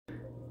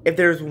If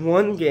there's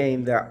one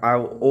game that I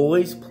will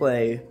always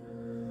play,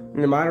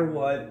 no matter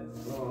what,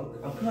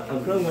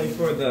 I'm gonna wait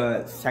for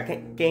the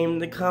second game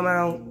to come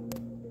out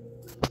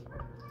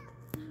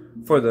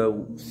for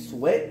the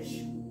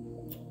Switch.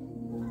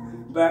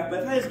 But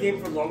I've had this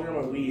game for longer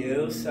on my Wii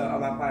U, so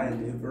I'm not buying a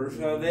new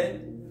version of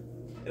it.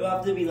 It'll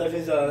have to be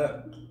Legends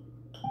of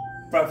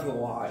Breath of the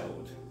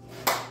Wild.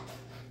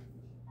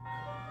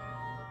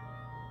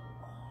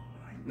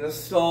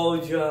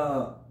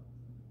 Nostalgia.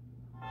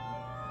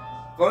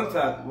 Fun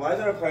fact, when I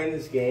started playing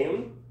this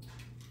game,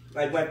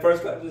 like when I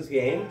first got into this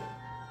game,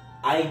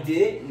 I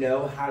didn't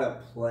know how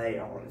to play,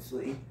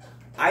 honestly.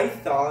 I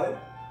thought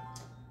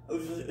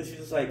it was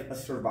just like a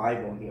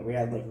survival game. We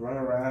had to like run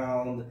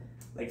around,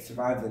 like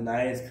survive the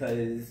night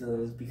because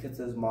of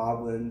those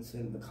moblins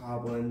and the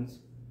goblins.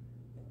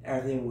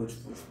 Everything was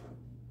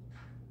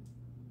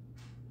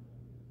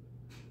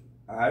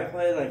I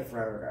played like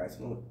forever, guys.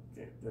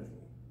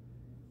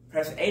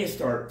 Press A to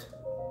start.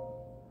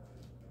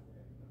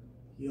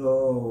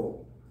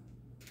 Yo.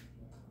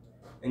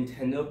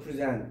 Nintendo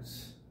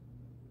presents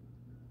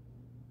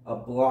a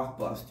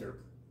blockbuster.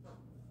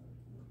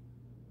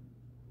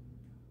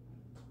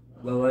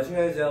 The Legend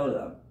of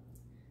Zelda.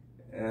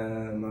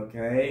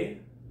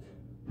 Okay.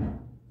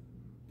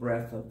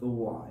 Breath of the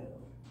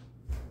Wild.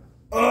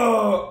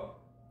 Oh!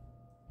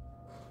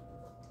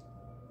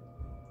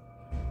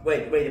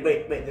 Wait,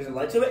 there's a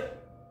light to it?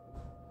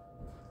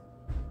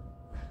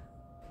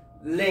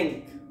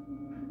 Link,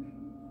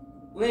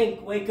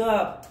 wake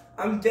up!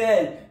 I'm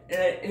dead,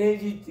 and I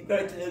need you to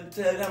go to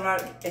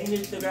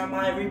grab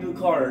my reboot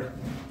card.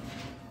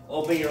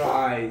 Open your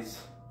eyes.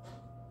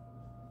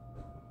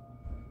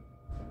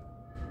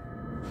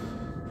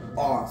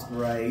 Oh, it's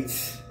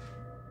right.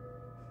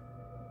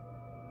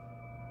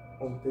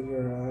 Open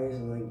your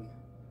eyes, Link.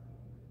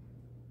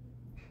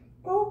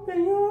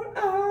 Open your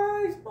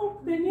eyes,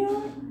 open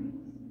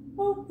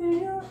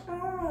your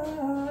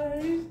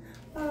eyes.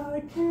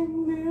 I can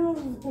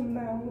move the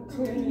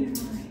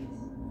mountains.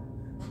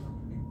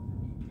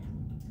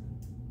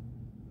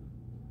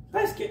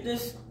 Let's get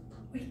this.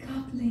 Wake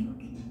up,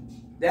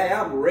 Link. Dad,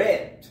 I'm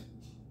ripped.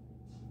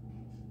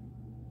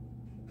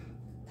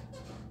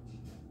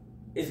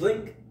 Is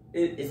Link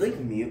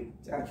mute,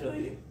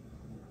 actually?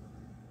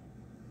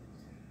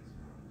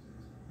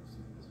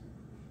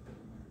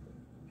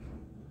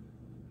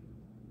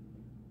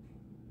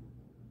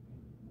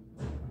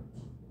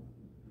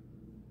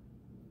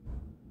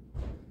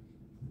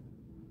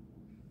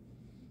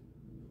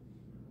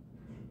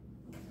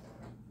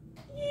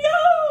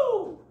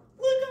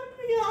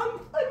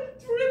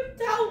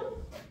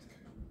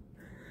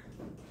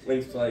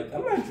 Link's like,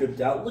 I'm not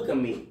tripped out. Look at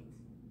me.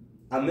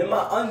 I'm in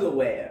my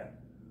underwear.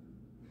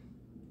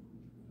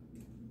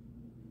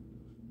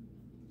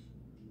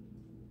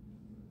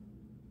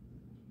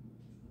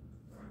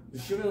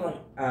 There should be like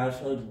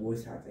actually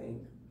voice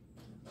acting.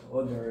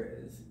 Oh,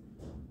 there is.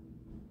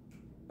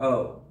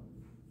 Oh.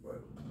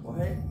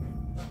 What?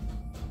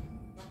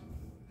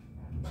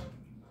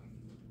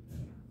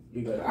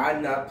 You go.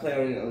 I'm not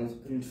playing on this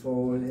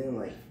controller in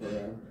like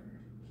forever.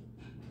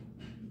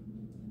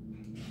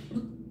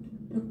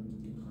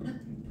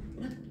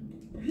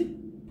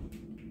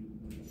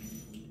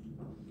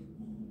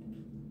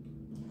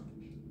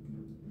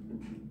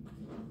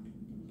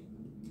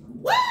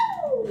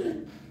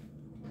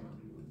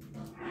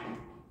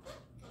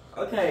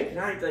 Okay, can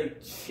I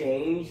like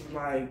change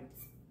my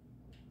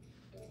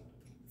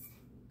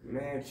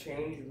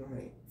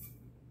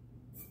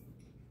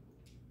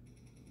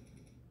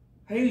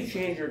how do you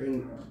change your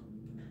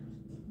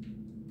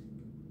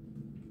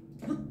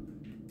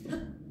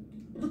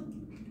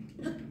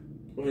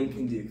Link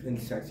can do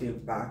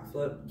consecutive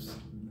backflips.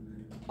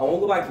 I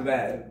won't go back to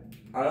bed.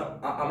 I'm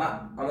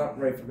not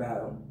ready for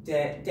battle.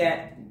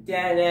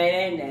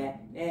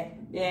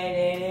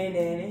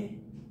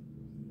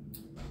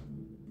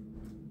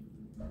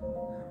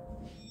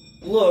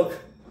 Look.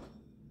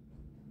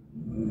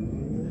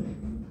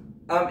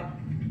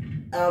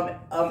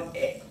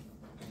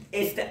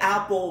 It's the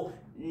Apple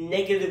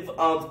negative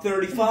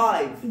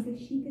 35. Is a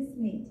sheep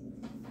asleep?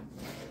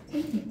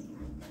 Take it.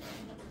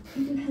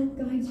 It will help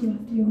guide you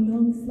after your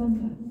long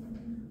slumber.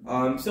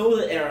 So will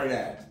the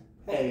internet.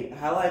 Hey,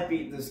 how do I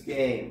beat this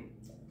game?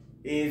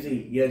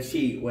 Easy. You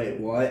cheat. Wait,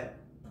 what?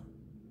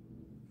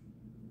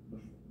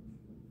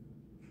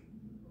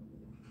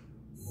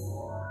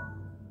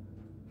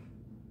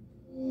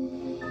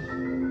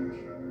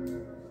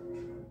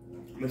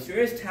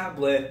 Mysterious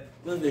tablet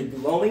with a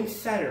glowing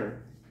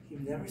center.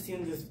 You've never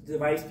seen this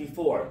device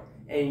before,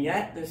 and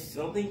yet there's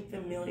something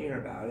familiar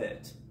about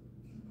it.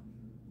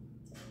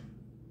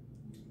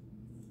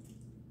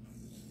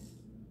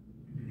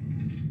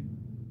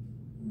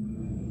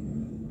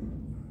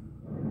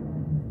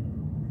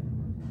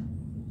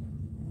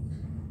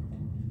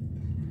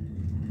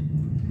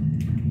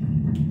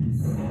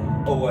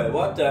 Oh wait,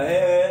 what the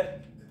heck?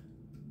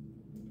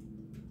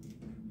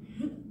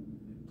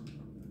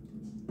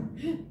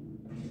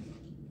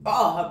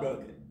 Oh, I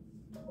broke it.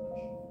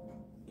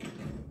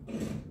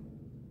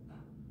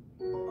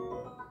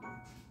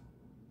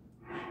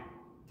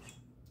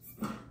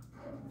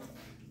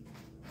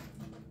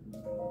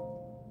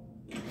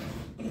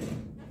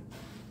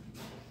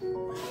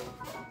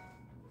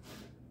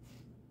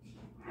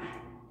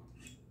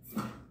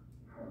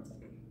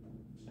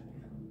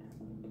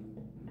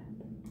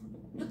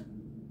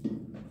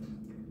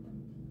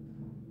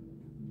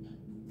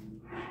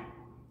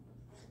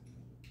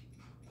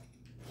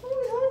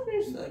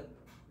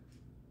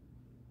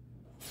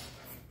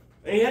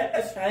 Yeah,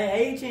 that's right. How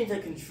do you change the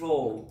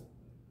control?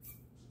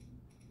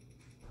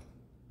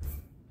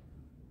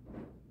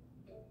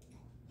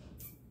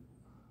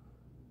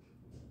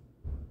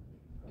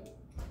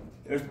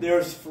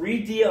 There's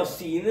free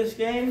DLC in this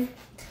game.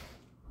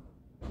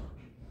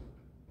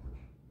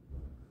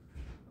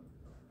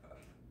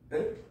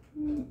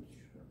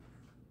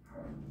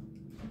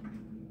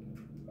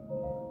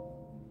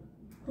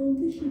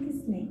 Hold the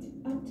Sheikah slate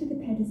up to the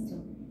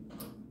pedestal.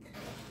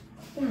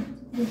 That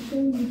will show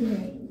you the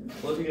way.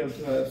 Looking up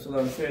to it, so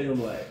I'm showing you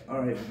the way.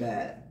 Alright,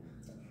 bad.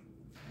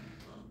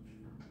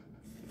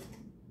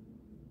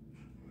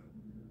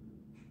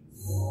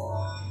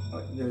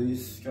 They're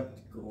just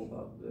skeptical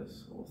about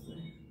this whole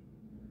thing.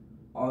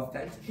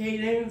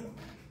 Authenticating?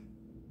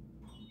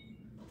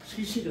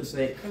 Sheikah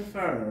slate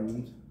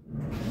confirmed.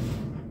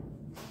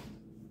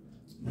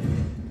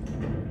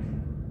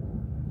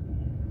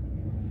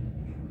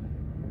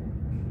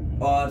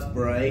 Oh, that's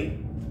bright.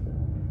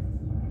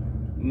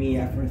 Me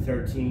after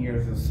 13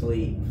 years of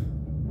sleep.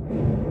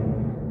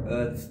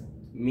 That's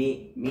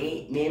me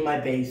in my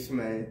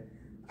basement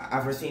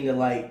after seeing the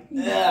light.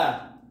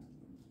 Ugh.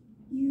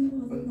 You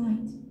are the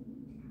light.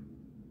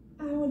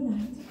 Our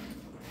light.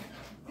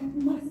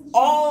 And must change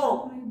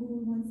Oh! the high wall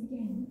once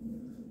again.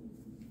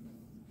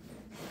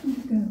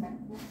 Go.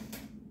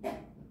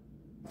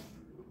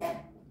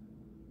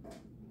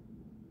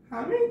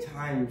 How many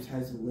times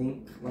has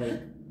Link,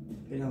 like,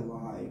 been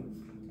alive?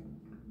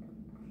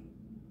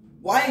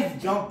 Why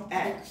is jump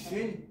X?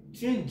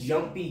 Shouldn't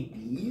jump be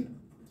B?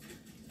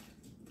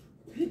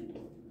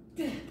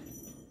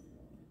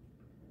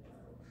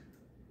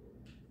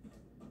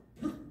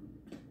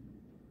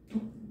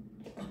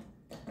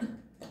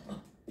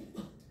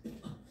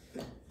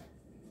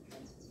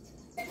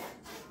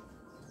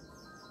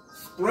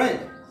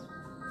 Sprint!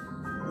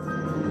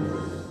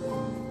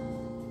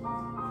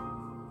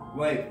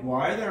 Wait,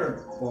 why are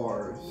there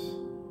bars?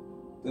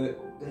 The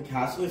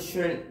castle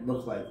shouldn't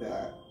look like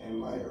that.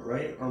 Am I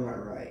right or am I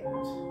right?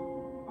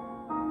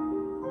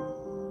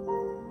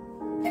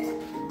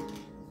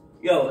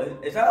 Yo,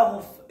 is that a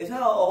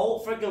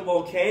whole freaking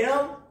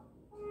volcano?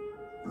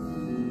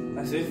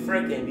 I said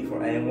freaking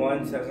before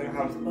anyone says like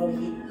how oh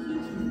he's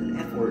an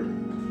F word.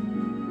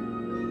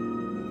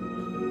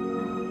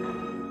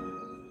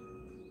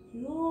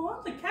 Yo,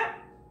 what's the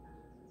cat?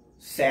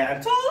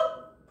 Santa?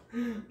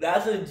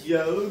 That's a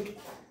joke.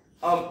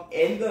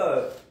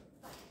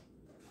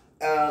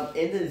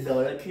 In the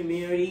Zelda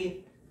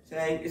community,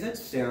 saying, is that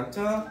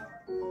Santa?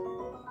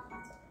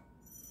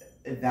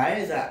 That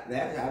is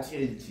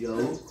actually a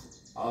joke.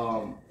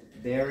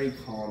 Very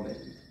common.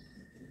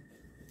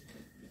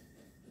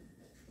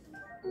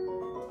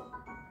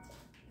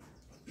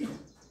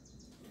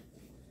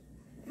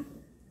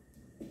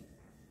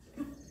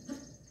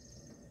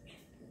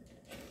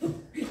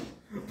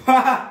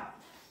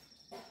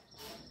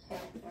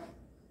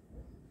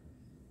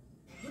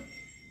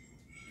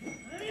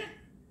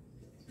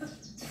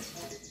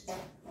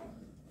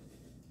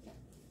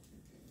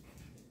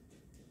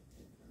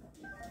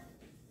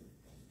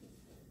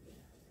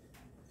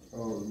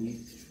 Oh,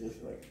 these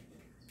just like.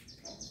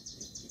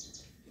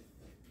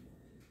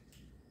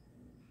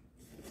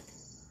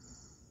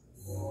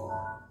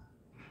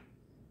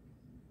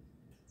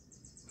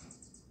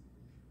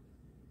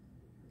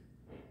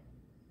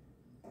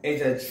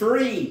 It's a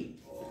tree.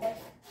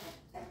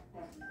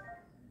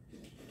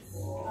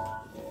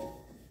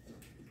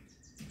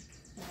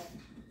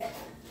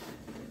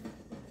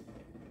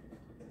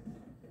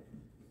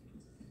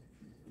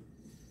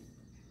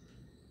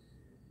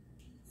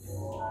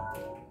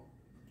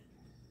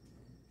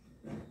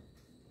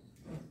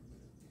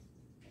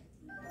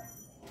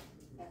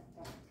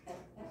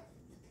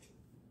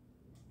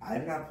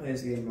 I've not played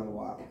this game in a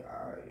while,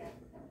 guys.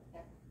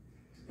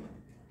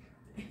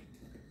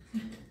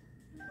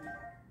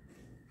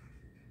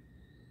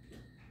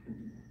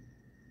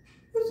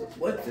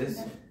 What's this?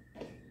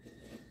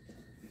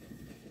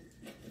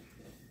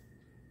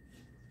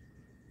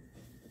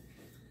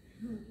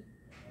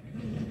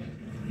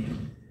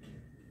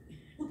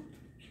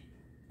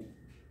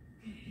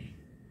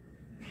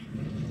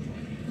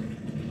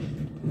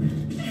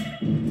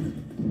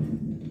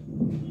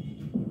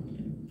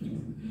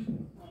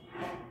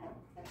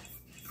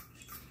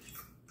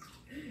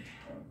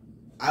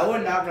 I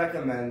would not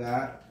recommend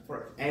that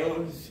for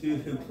anyone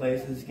who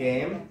plays this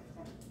game.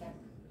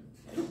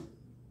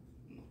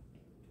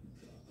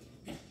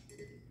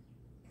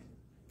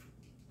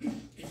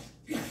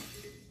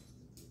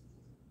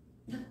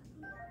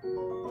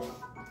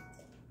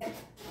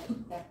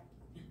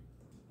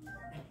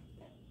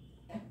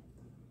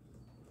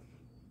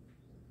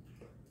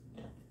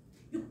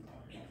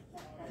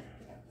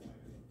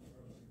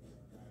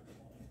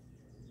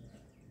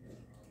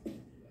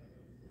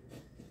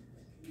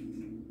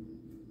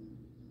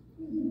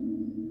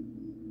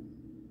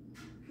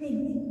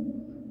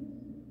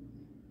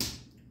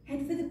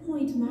 Head for the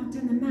point marked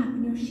on the map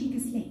in your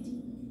Sheikah slate.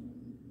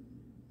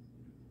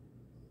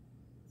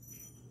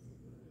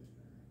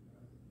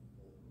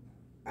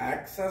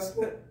 Access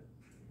it?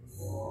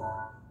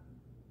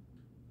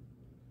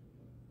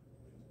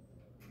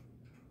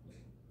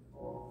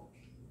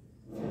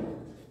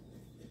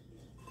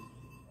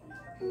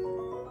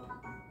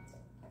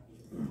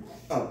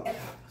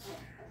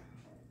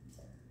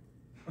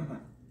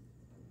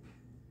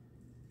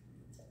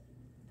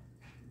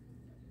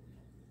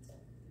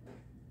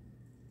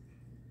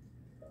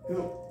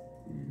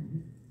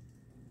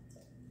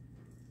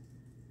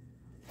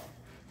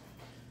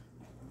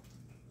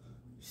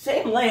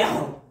 Same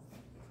layout.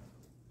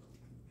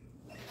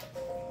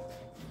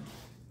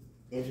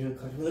 Answer the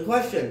question with a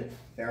question.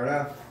 Fair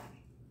enough.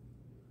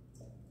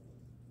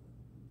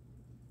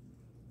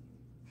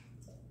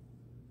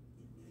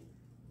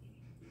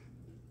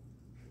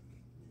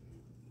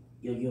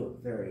 You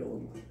look very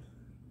old.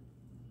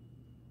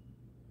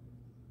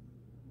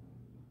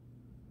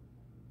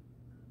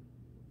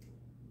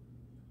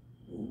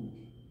 Ooh.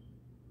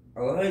 I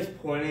love how he's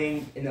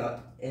pointing in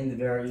a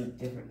very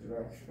different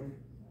direction.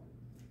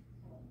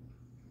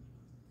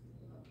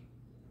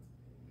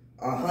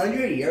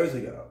 100 years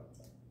ago.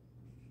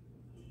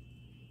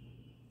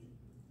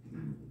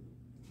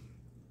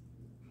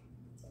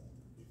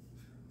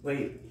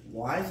 Wait,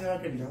 why is there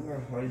like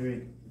another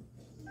 100?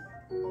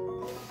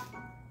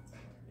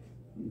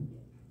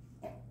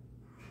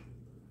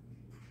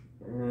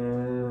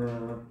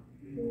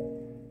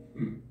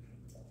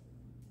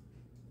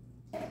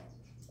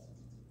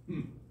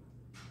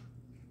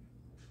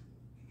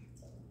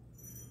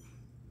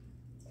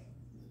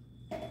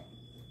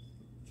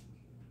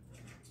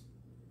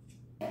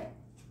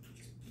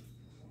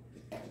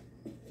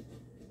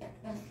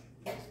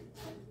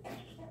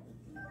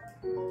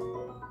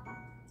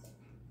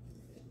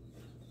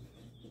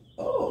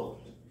 Oh.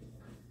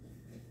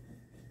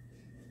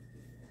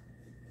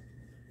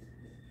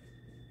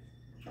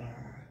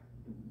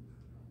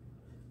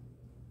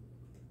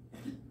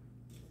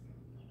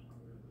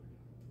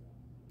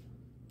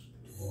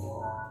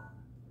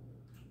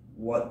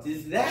 What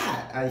is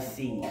that I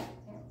see?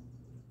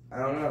 I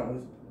don't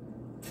know.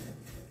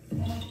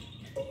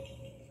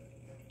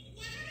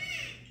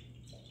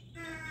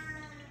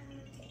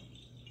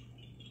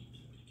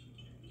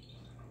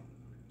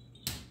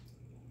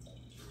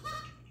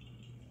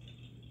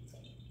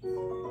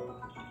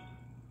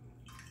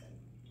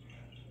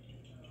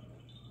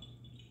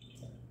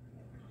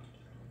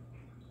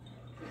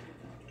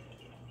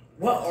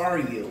 What are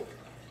you?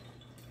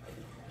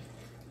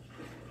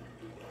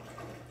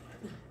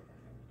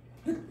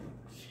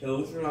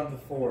 Children of the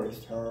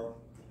forest, huh?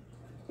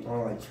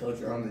 More like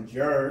children on the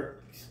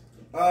jerks.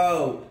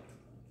 Oh!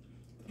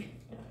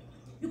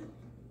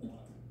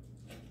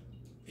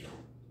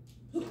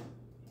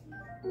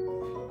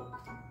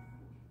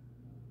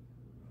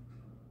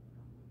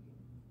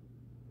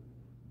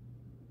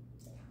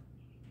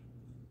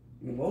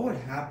 What would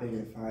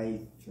happen if I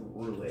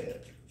threw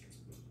it?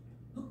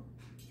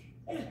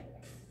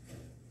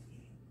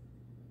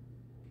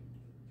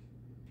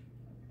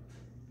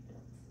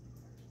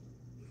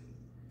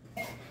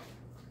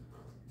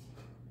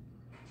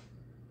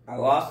 I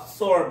lost the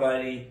sword,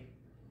 buddy.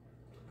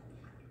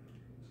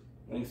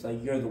 Looks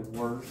like you're the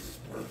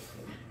worst person.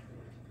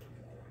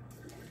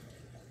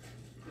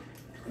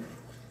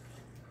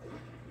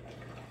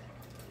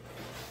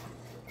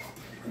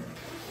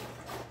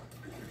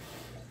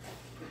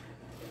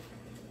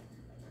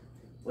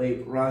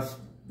 Wait, Russ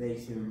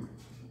makes him.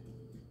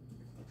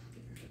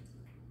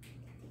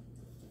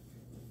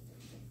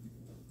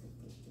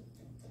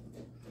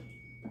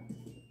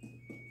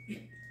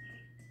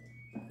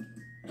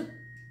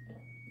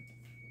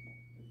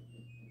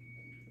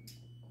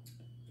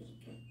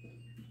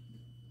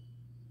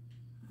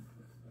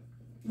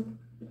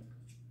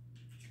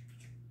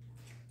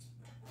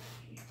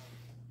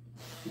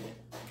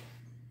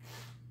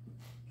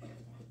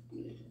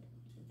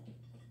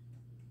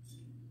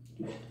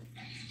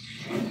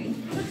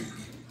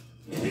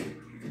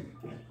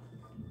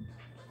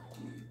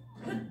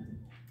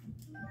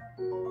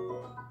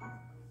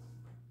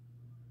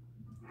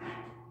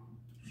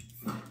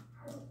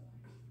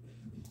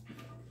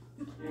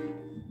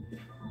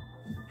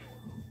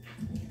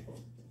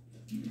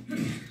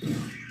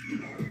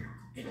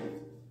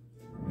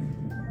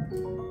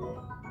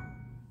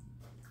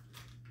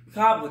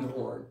 Goblin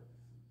horn.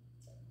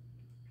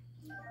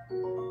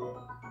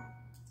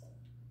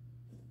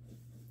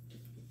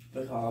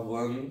 The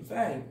goblin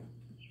fang.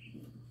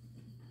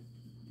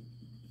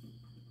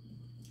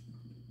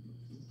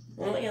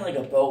 Only like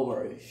a bow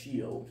or a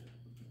shield.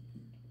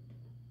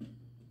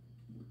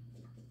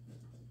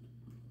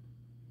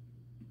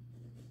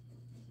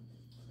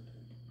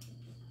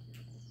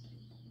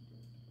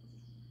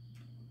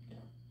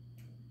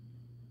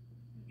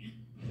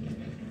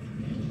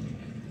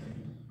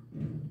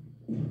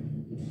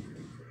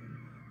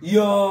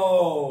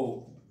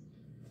 Yo!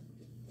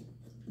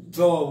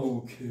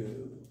 Double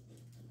kill.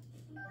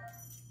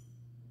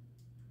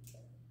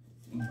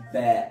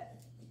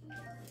 Bet.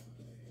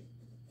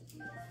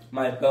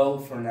 My bow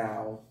for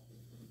now.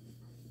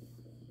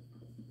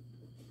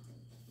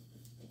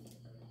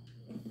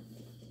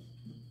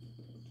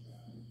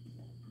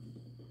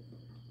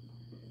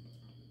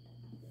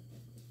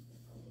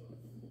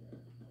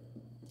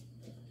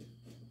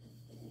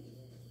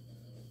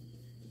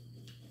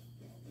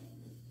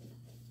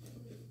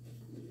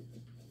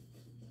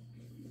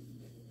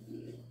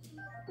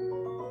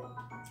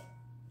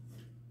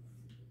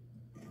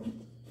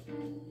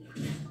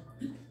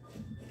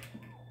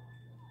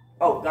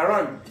 Oh, gotta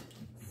run.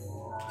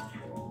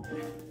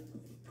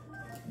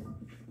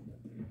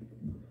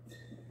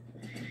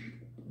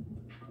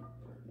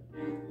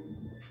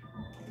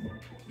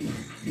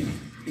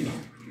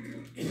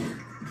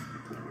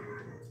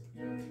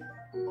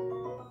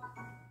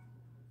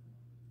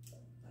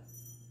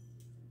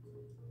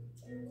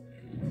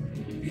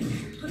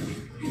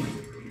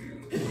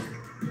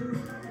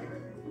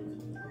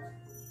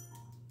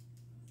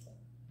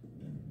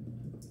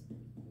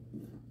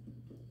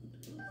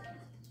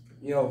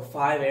 you know,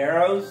 5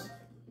 arrows.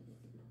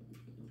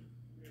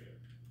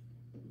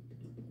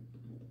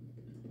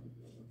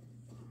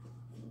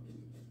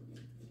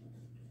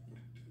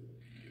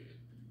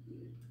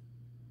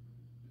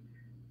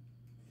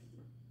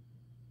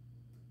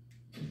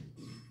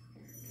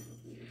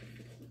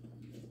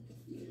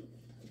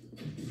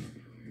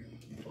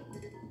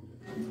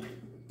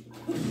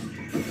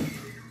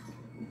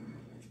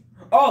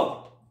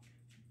 Oh!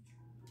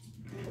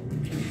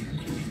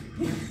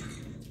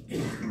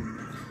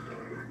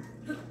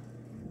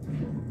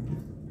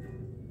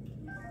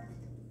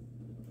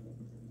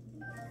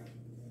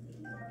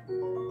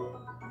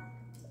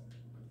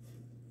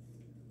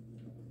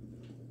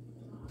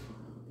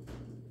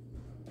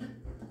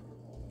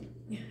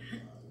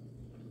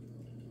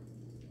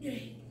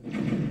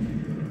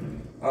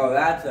 Oh,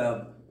 that's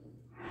a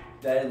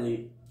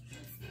deadly.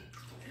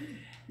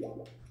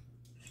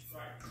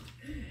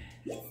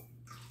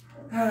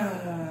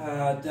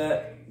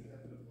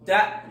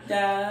 Da da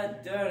da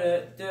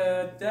da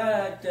da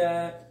da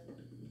da.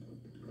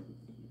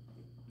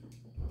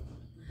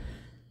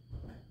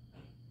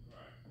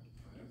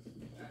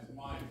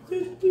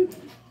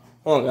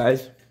 Hold on,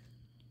 guys.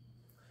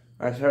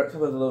 I start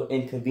with a little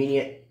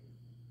inconvenient.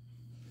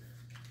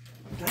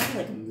 Can I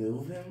like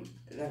move him?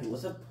 And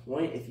what's the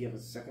point if you have a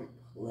second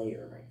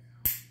player right now?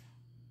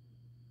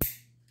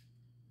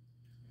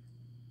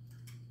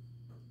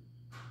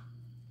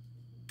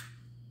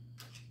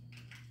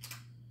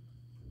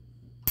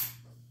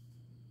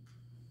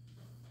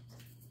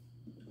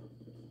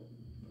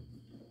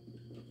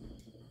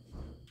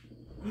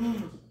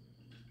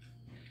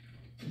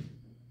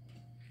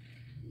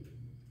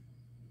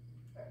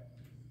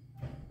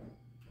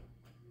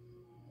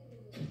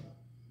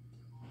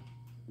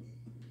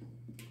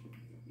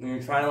 When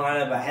you're trying to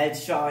line up a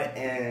headshot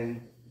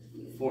in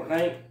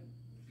Fortnite.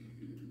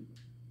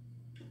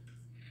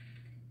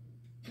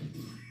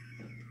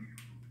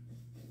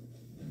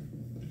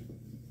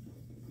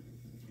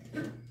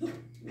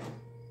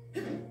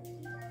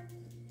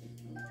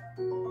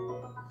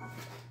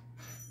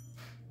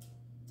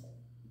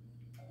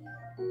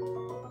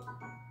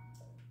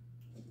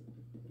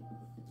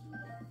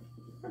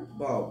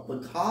 Well, the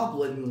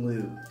goblin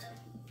loot.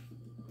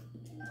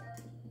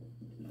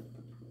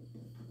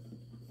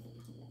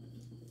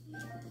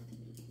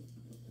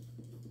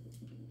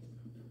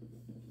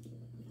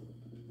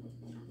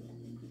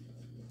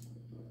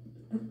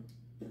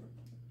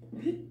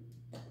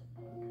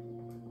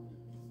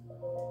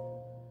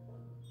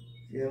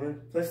 Yeah, I'm gonna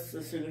push the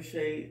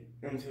ricochet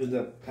into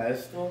the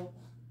pedestal.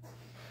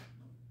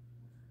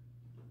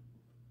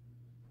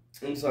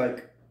 It's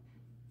like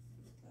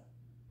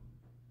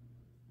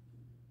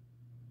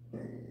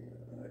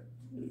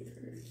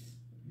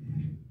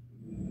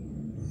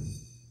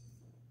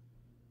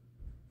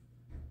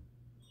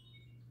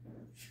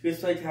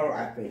Space Tower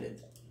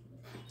activated.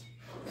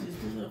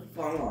 This is a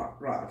fun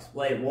rocks.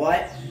 Wait,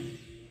 what?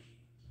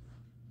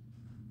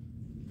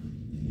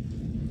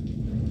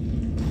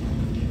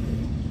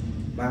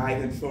 My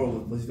high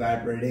control was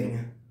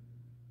vibrating.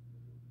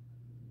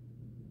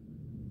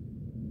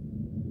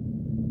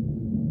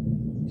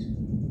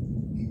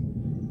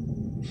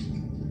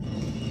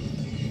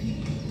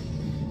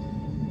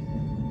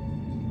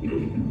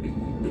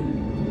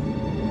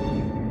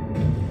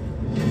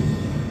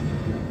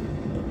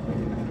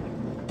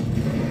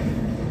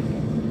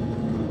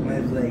 My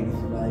legs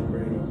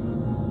vibrating.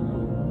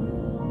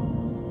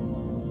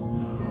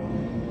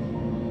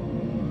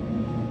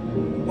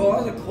 Well, that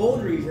was a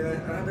cold region,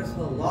 and that's a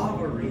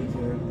lava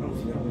region. I'm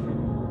just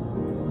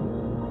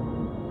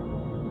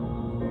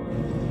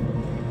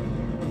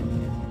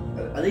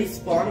gonna... Are they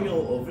spawning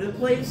all over the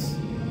place?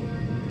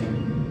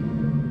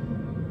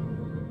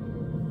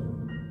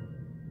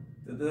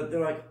 They're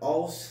like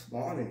all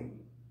spawning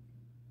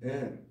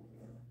in.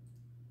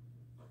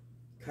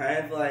 Kind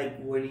of like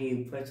when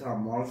you put a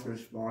monster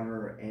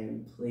spawner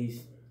and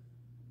place.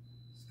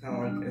 It's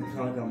kind of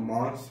like a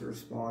monster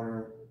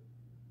spawner.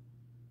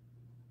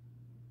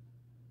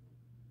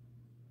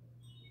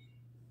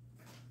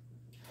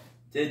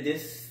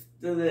 This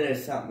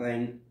is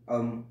something,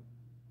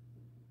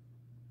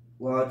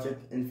 logic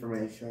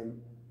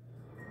information.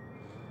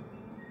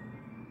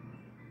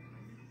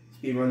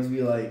 Speedruns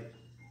be like,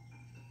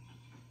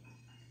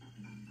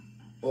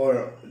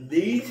 or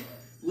these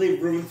like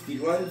ruin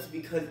speedruns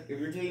because if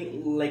you're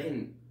doing like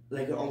an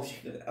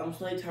almost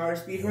like tower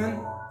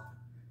speedrun,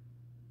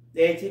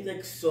 they take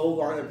like so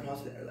long to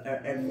process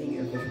everything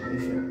in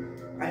information.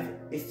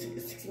 It's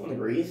 61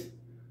 degrees.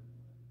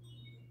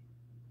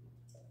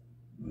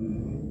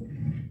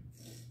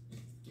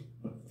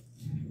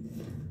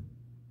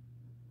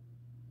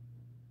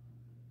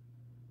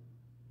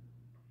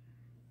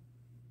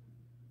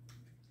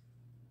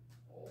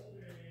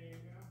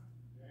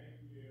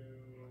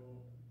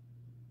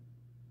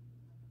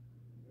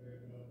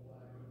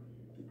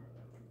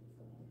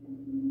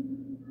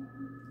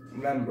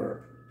 Remember.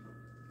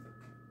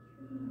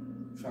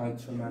 Try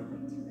to remember.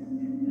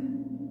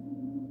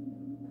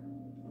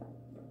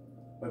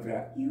 What's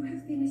that? You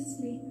have been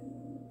asleep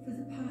for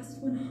the past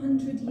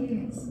 100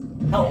 years.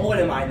 How old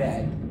am I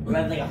then? Was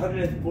I like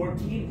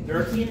 114,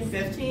 13,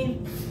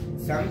 15,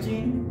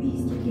 17? When the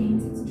beast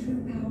regains its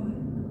true power,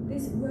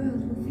 this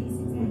world will face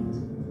its end.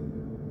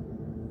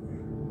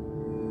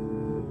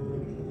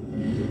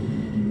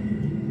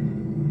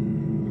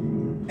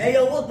 Hey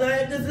yo, what the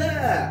heck is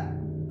that?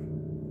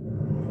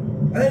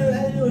 I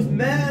think it was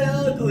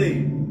mad ugly.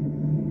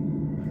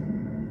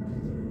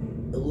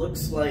 It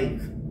looks like...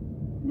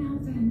 Now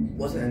then.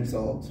 What's an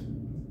insult?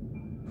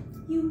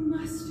 You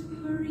must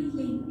hurry,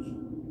 Link.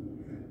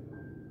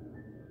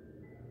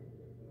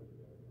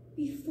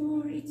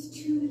 Before it's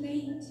too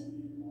late.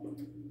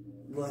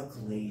 Look,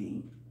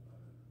 lady.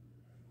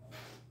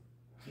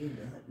 Do you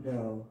not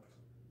know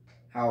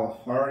how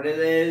hard it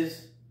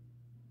is?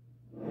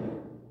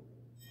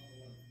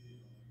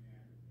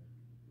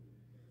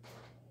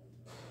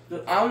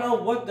 I don't know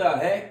what the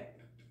heck.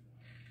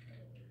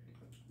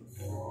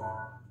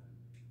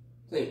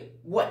 Wait,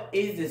 what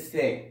is this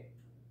thing?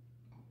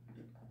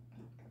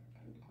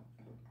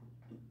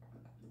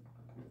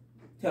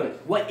 Tell me,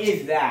 what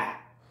is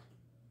that?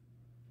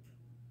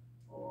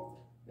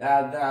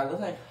 That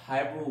looks like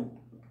Hyrule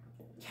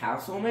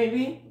Castle,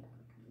 maybe?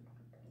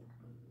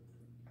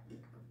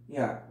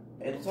 Yeah,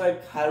 it looks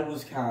like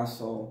Hyrule's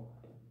Castle.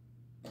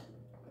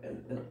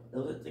 It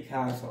looks like the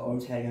castle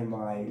overtaken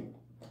by...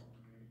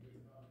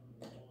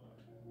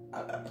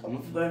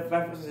 if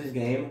I first this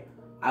game,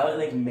 I would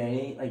like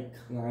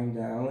climb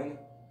down.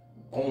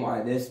 Oh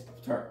my, this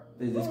part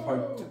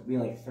took me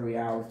like 3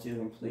 hours to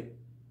complete.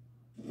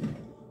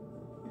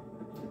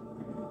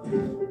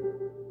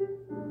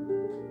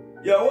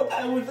 Yo, what the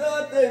hell was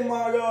that thing,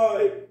 my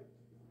guy?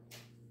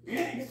 You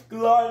just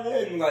glide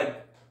in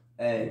like,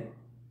 hey.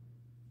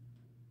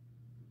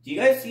 Do you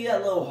guys see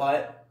that little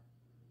hut?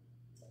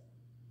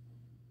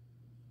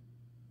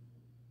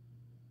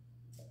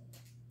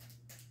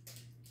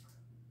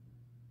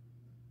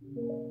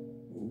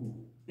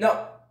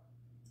 No.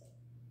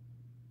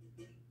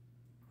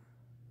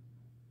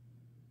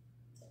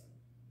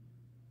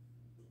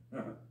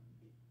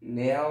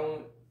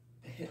 Nail,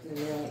 hit the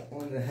nail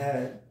on the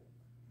head.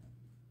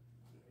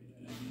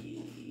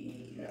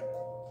 Yeah.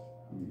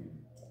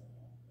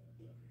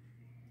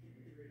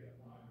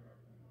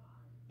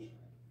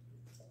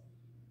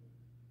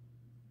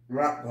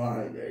 We're not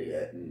blind there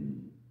yet.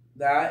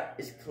 That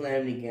is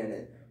Calamity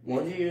Ganon.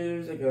 100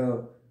 years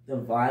ago, the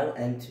vile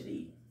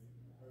entity.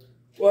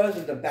 Was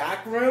it the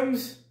back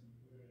rooms?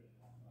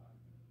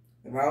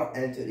 The vile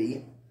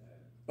entity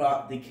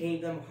brought the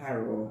kingdom of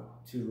Hyrule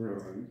to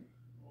ruin.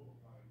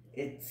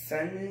 Its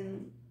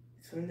sudden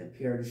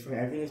appear, destroying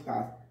everything in its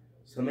path.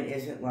 So many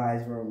innocent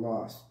lives were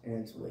lost in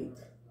its wake.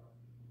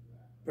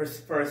 For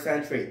a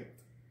century,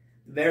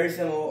 the very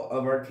symbol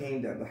of our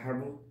kingdom, the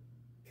Hyrule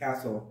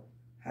Castle,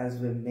 has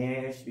been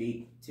managed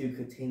to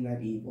contain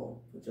that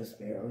evil, but just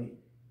barely.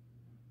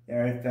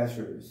 There are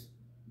fissures,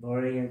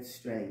 lording its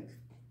strength.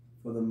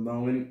 For the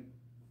moment,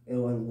 it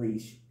will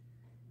unleash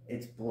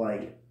its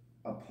blight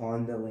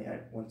upon the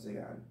land once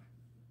again.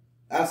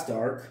 That's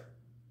dark.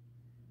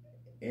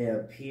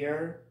 It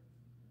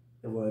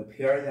will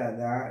appear that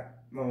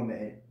that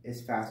moment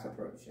is fast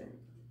approaching.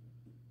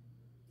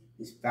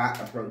 Is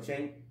fast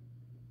approaching?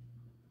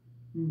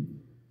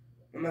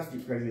 I must be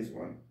prejudice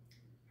one.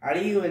 How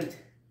do you intend?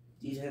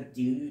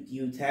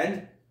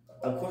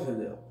 Of course I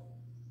do.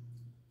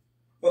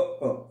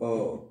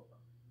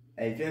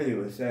 I feel you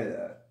would say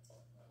that.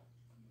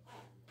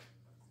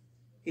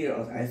 Here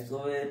on the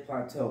isolated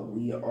plateau,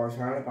 we are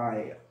surrounded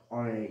by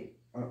on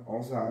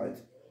all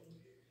sides.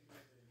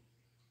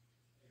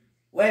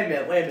 Wait a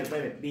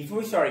minute. Before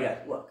we start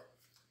again, look.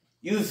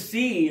 You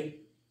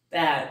see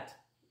that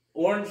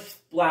orange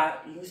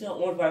splat. You see that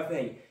orange splat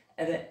thing,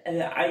 and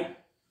then I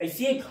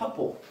see a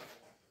couple.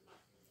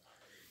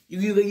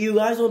 You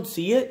guys don't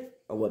see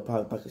it? Oh, what?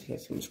 Probably because you can't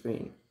see the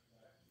screen.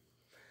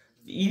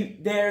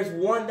 There's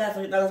one that's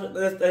near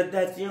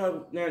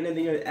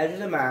the edge of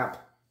the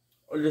map,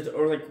 or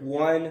like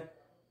one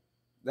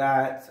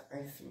that I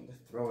think to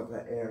throw at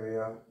that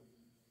area.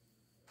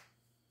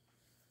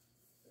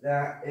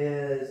 That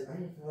is, I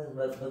need to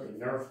look at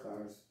Nerf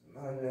guns.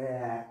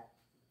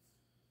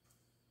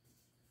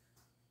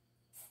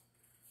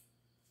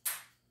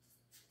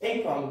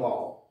 Ping pong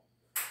ball.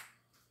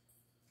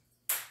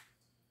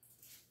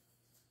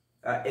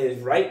 It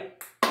is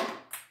right.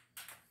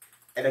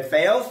 And it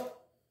fails.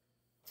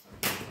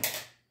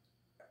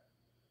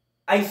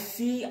 I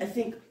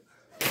think,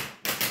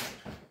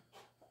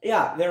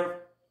 yeah,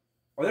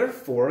 are there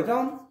 4 of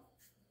them?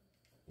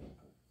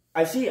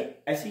 I see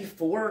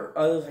 4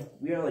 other like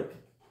weird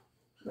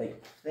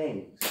like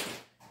things.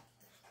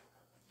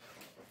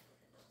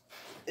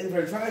 If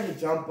we're trying to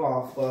jump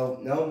off,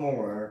 well, no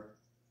more.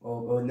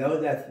 Well,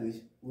 no death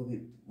will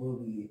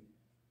be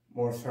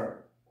more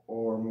sharp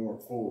or more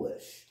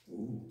foolish.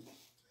 Ooh.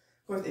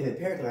 Of course, if a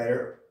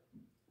paraglider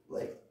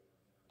like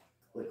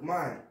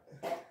mine.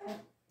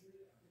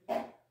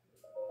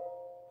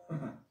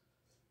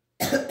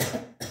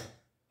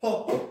 Ho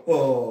ho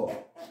ho!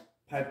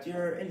 Piped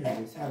your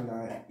injuries, haven't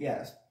I?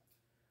 Yes.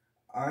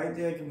 I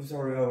think I can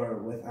start over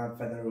without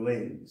feather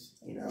wings,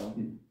 you know?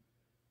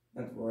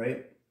 That's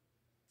right.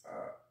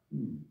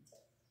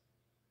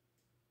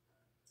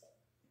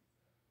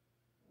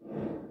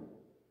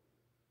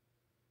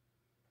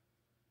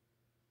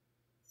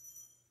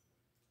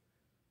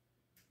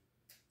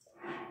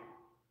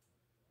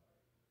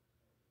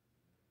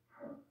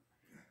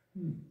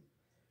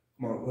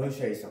 Come on, let me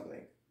show you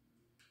something.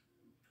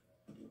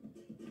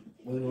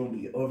 We're gonna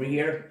be over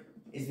here.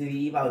 Is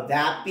it about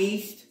that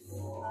beast?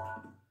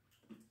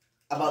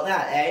 About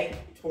that, eh?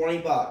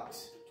 $20.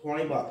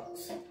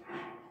 $20.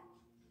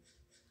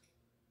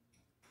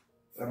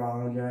 Come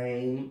on,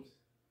 James.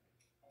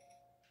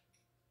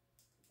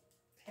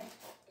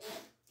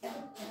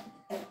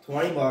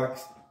 $20.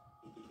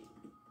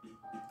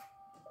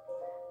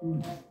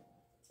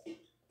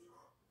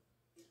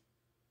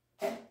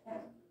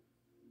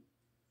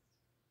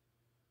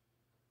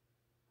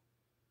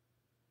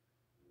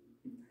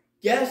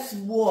 Guess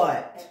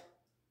what?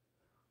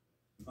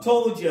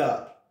 Told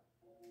ya.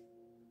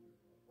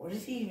 What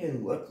does he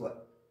even look like?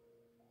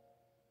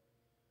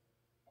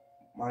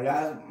 My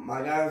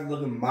guy's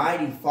looking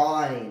mighty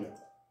fine.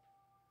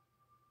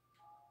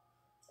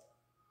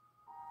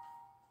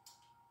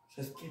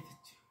 Just give it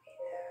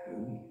to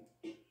me now.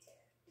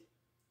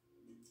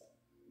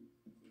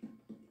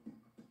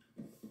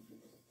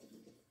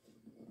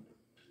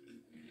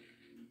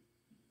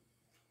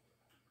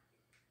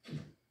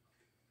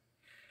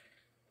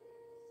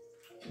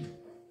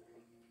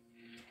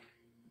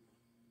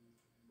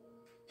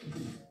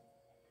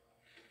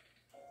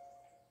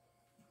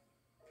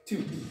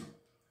 Two.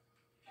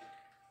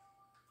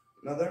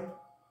 Another.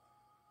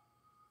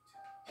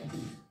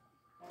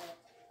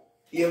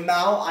 The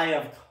amount I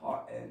have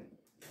caught in.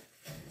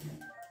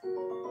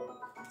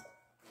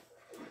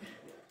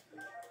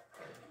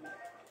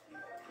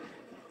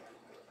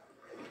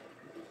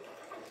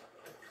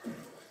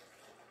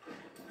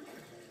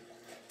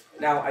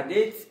 Now I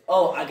did.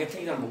 Oh, I can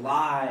take them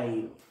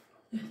live.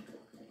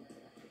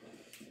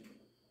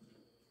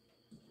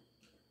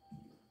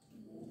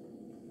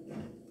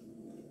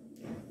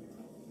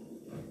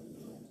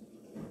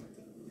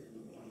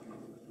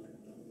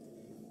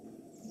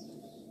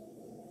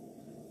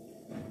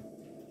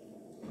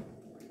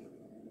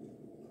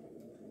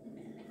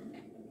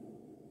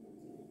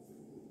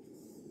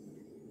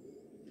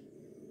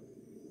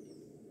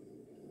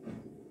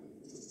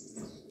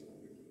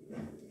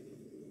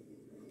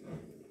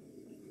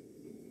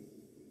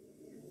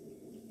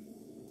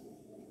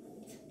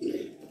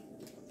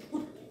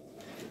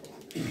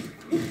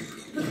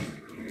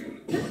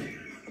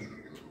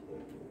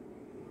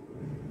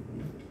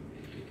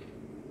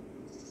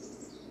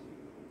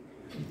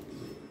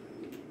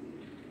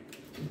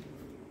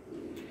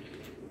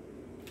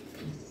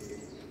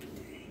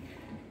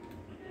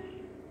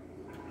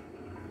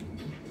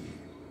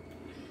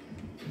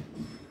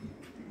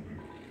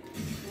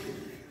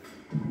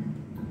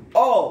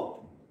 Oh!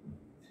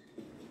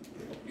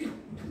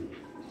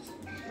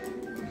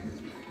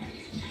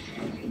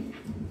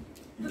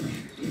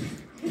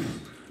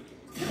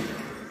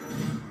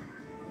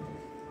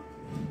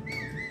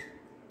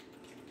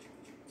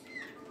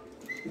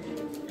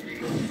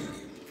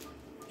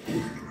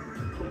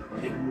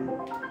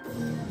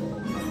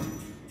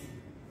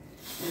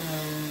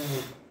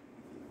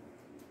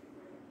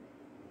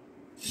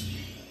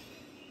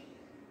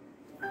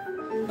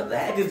 What the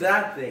heck is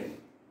that thing?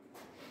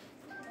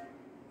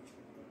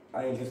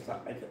 I guess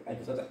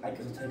I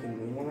could take a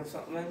new one or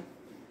something.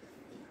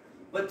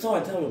 But so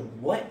I tell me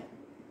what?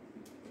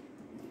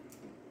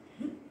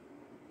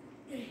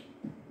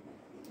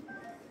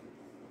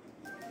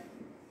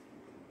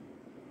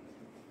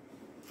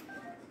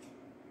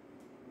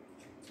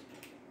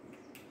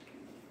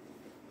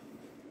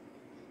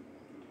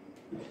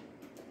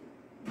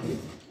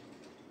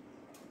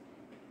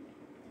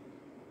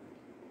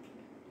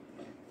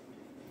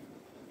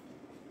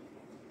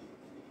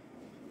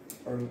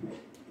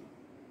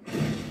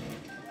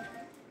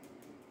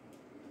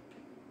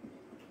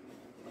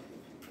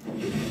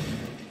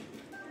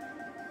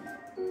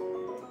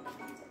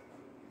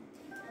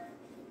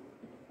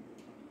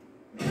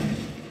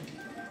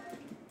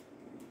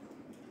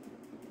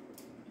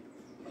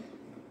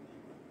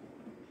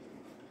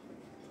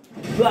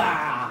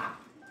 Blah!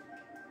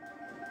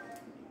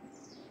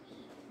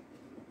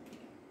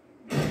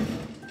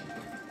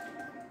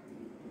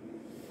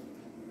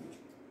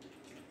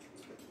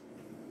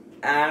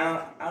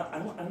 I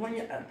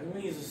don't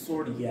want to use a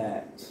sword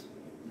yet.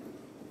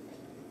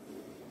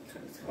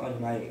 It's kind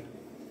of like my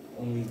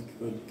only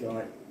good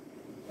gun.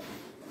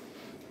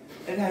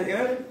 And have you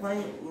ever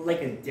played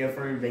like a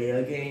different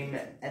video game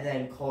and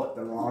then call it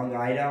the wrong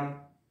item?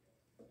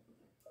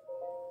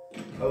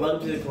 Oh,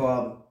 welcome to the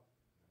club.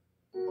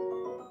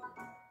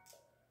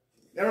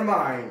 Never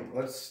mind.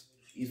 Let's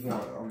use one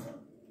of them.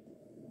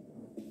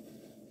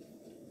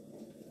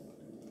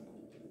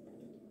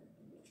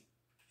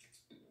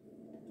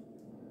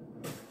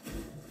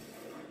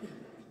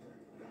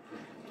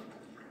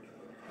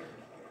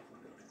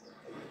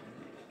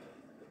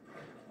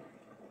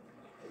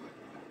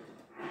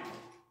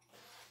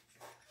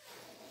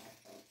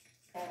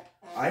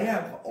 I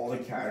have all the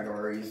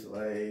categories,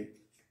 like...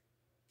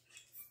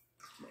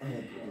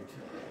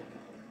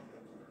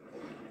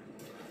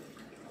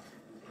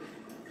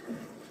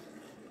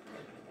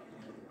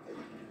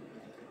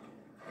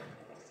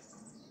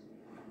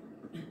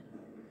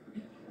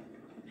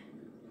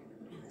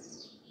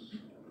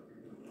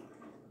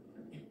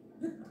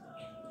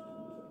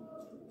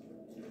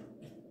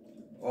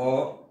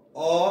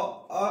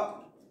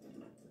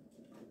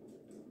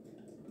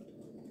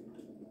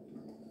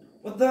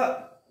 What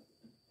the?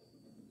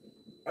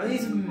 Are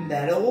these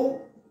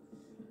metal?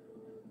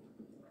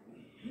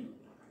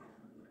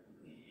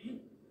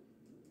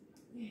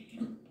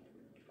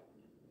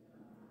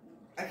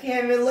 I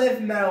can't even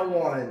lift metal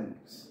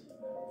ones.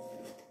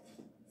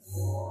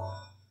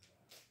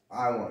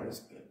 I want to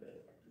skip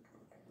it.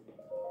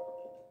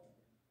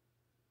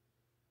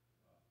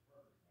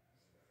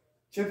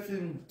 Tips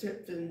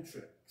and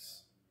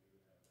tricks.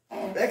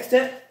 Next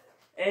tip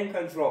and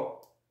control.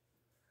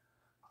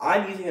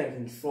 I'm using a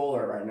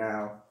controller right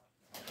now.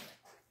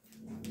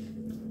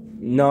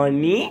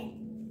 Nani?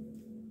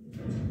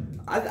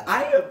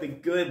 I have the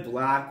good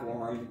black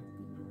one.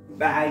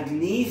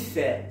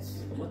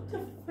 Magnesis. What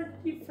the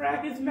fricky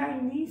frag is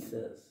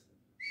magnesis?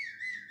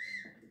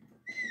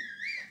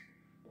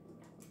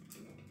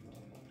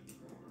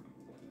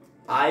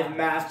 I've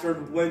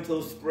mastered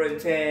window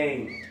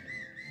sprinting.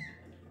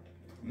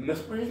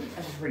 That's pretty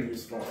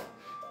useful.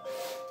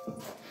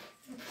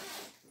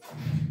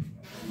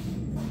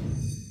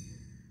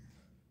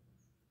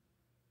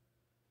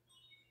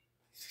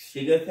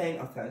 Good thing,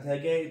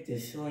 authenticate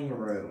distilling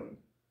room.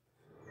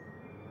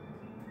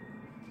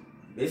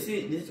 This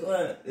is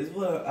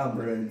what I've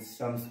ruined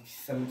some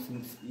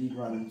speed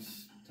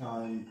runs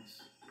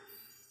times.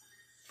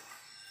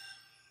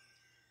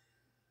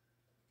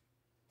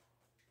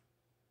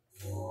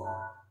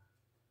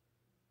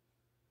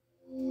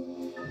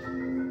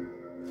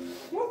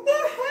 What the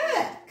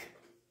heck?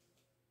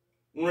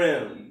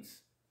 Runes.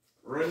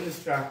 Rune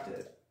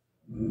distracted.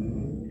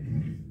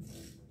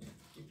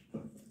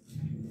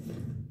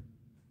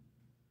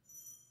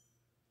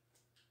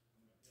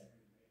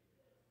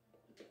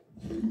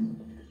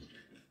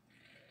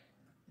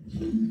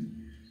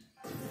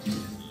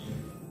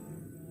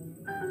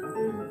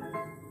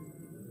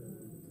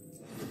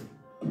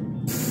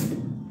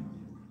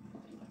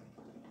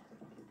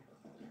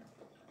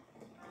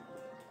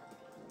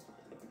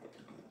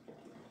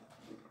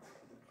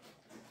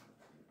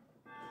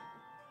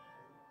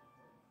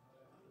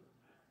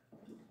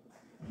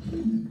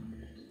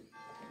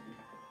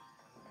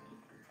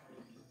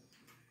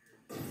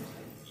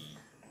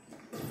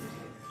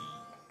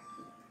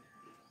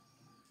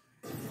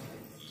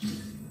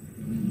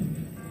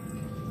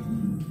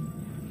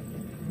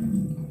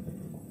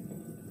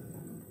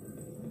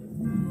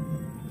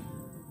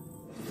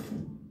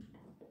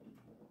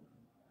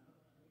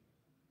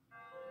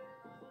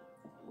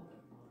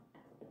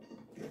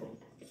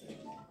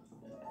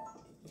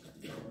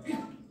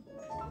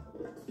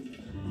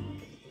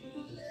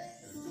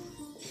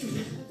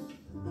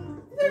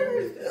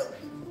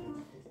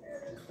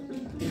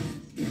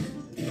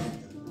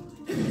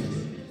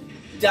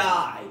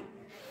 Die.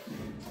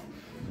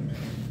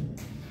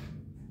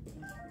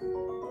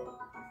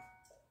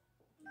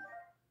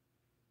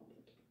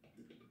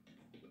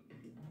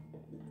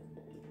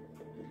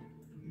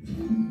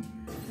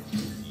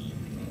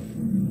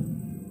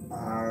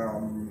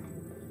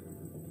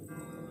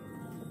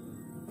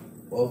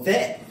 Well,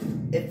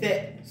 it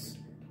fits.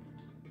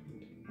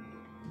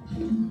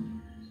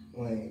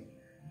 Wait,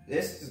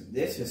 this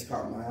just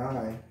caught my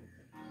eye.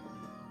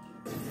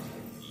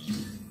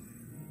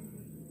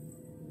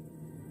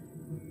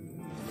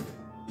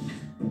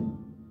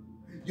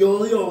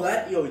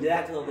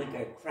 That's like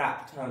a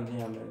crap ton of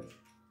damage.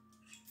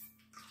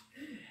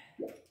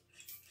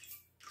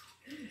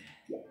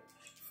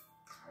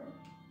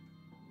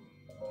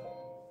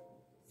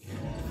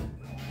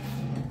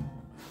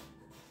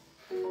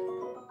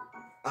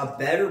 A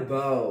better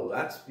bow,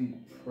 that's be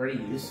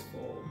pretty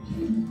useful.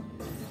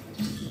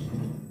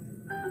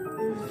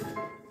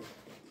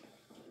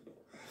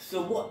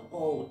 So what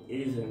all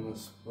is in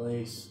this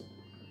place?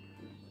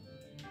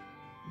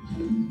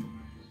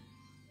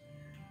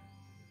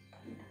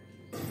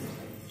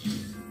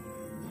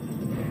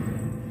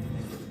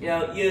 You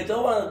know, you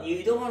don't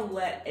want to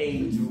let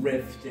a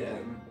drift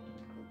in.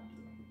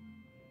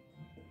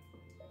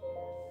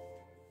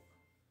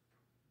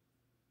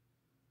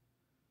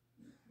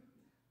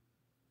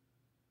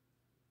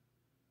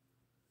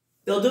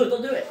 They'll do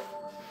it.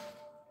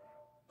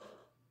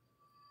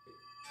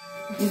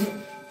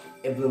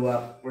 It blew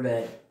up. We're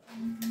dead.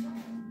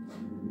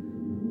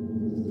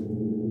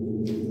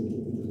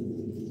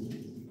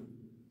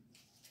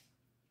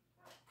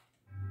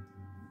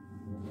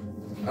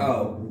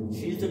 Oh,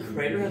 she's the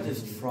creator of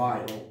this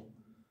trial.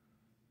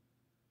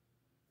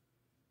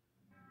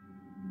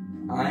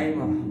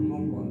 I'm a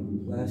humble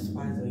one, blessed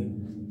by the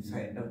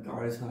sight of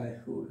God's High,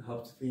 who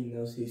helps free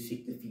those who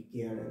seek to defeat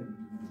Ganon.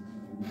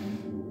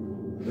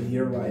 With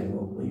your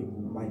arrival,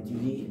 my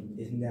duty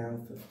is now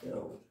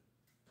fulfilled.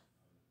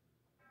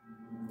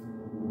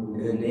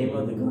 In the name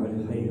of the God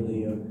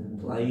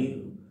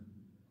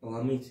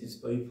allow me to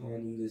display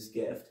upon you this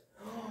gift.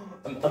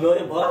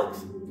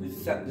 $1,000,000. We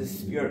set the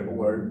spirit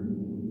award.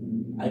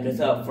 I could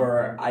sell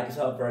for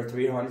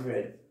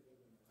 300.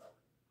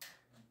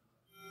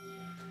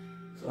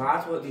 So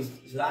that's what these.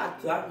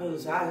 That's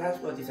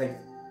what these like.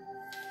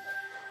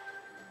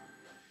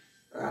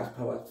 That's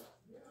probably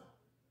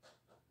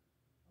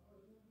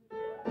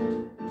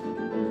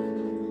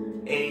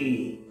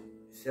a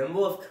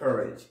symbol of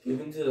courage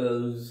given to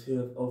those who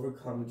have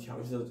overcome the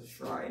challenges of the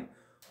shrine.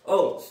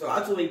 Oh, so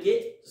that's what we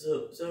get.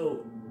 So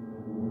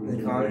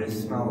the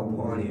communists smile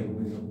upon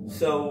you.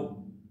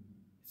 So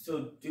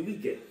do we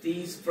get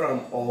these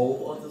from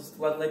all of those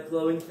like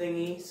glowing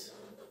thingies?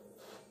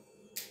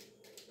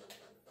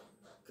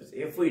 Because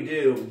if we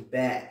do,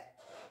 bet.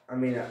 I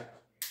mean,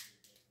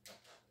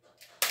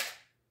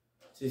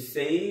 to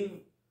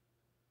save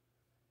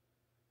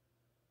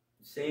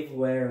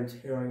wear and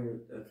tear on your.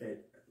 Okay.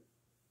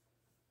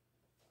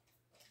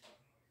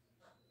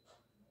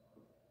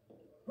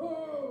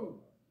 Oh!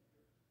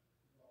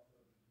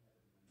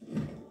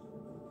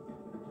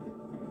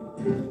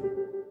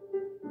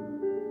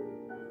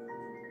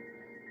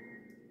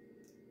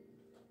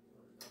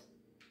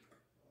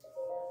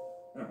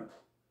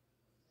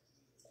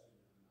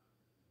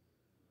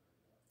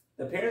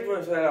 The parents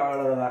were saying all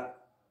of that.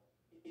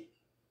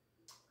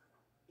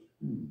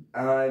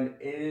 And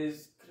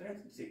is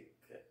connected to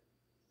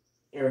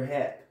your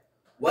hip.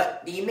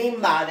 What do you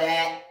mean by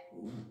that?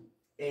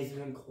 It's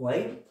been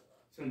quite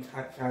some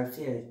time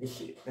since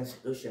issue. That's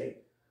the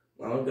shape.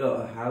 Long ago,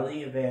 a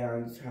highly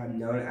advanced tribe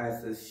known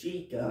as the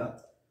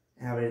Sheikah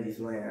inhabited these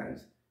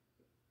lands.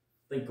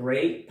 The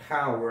great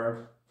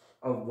power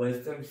of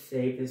wisdom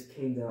saved this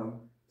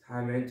kingdom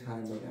time and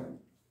time again.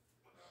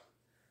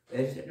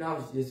 This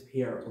technology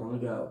disappeared long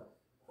ago,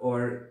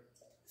 or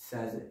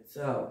says it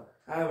so.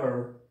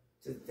 However,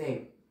 to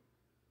think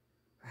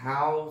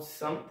how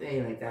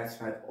something like that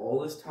spent all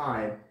this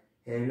time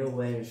hidden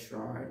away in a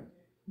shrine.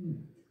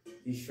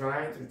 These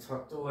shrines are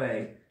tucked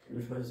away and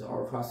resources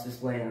all across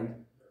this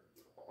land.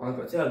 On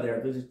the hotel there,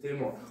 there's 3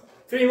 more.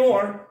 3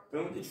 more!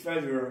 Bring the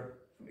treasure.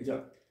 What's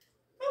the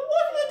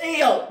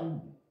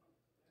deal?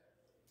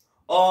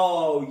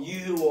 Oh,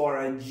 you are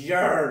a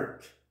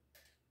jerk.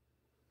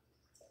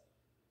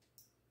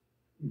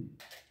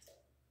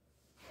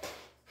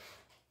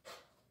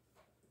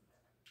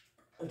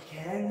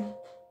 Again?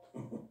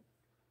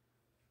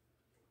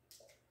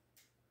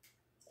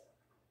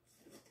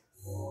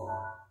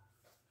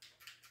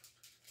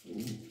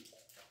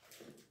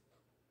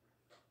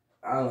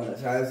 I don't know.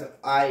 So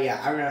I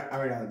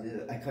remember how to do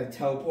it. I could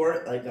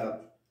teleport like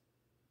a.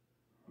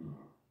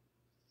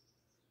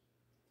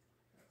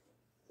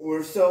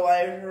 Or so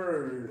I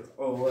heard.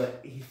 Oh,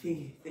 what? You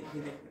think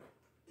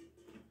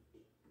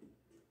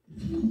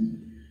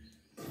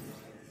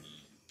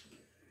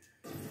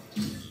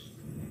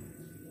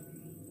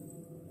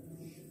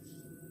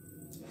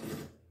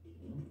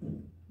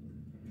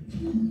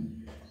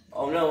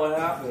Oh no, what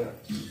happened?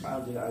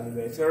 I'll do the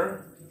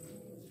elevator.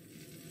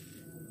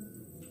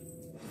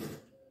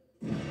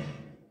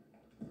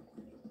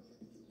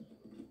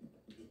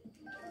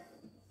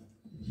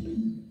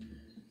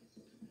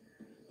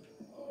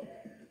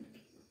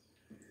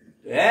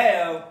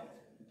 Yeah.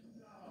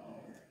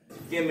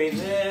 Give me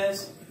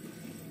this.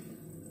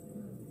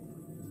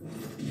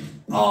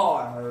 Oh,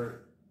 I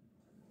hurt.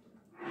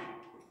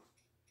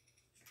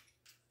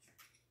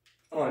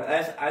 Oh,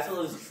 I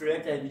saw this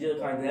trick that you do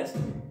like this.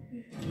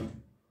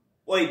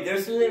 Wait,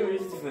 there's so many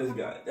reasons for this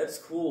guy. That's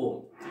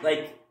cool.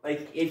 Like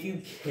if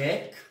you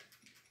kick.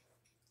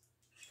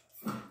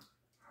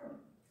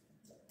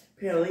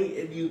 Apparently,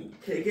 if you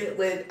kick it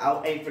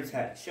without any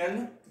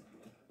protection,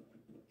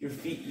 your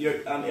feet,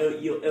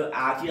 it'll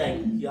actually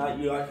like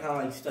you kind of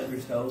like stub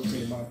your toes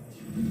pretty much.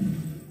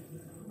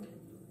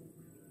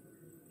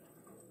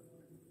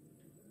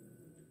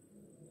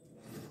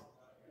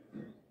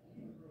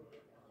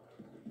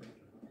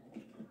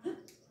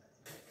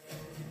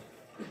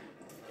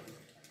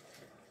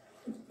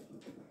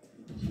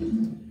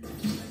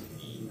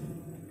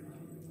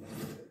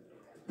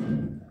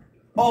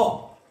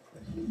 Oh.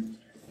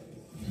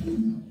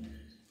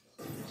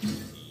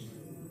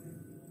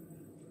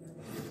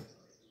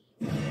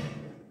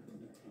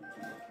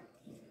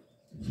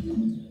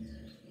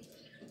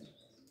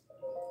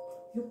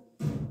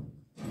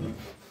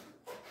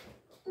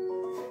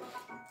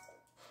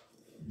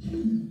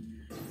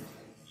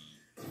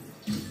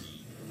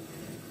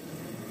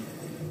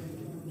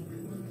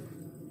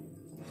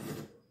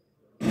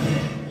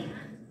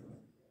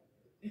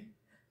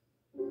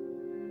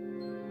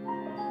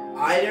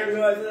 I didn't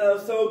realize that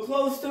was so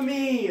close to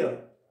me.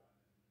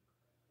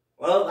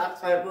 Well,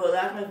 that's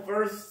my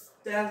first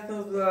death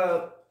of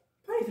the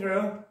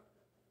playthrough.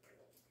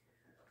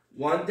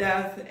 1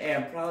 death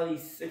and probably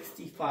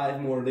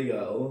 65 more to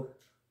go.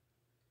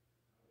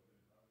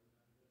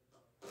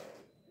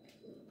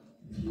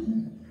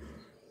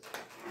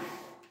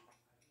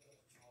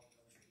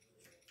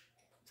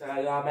 So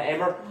I got my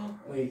hammer.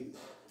 Wait.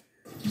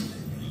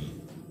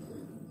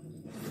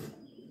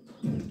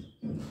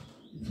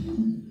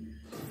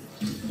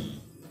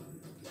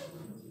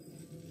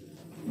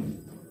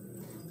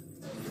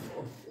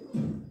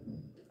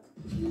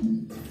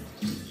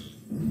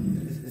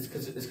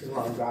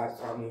 guys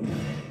on me.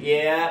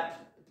 Yeah.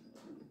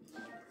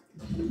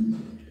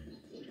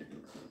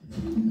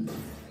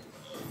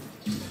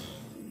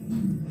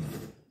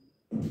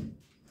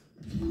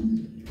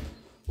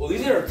 Well,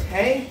 these are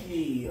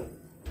tanky.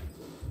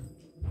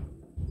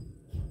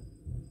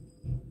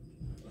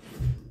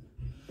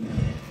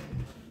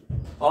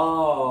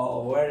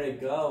 Oh, where'd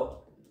it go?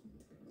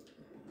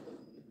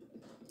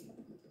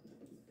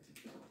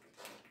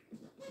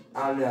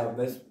 I don't know,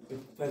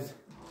 but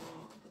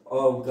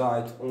oh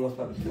god, it's almost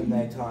about to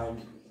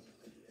nighttime.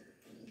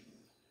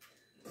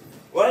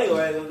 Well,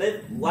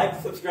 anyway,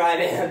 like, subscribe,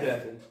 and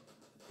listen.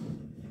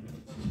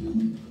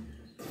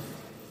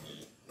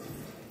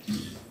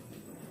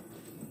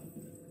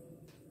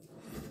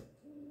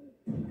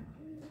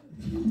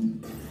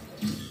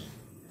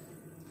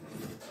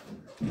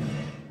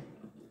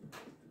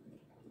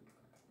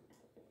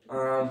 I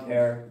don't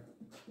care.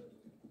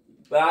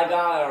 But I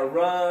gotta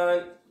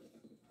run.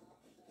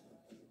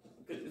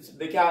 It's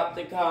about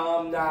to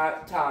come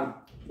night time.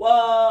 Whoa,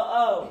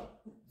 oh,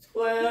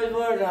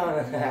 Squidward on.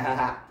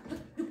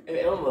 If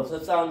anyone loves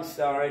that song,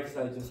 sorry, because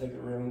I just like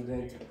ruined the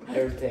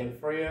entire thing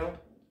for you.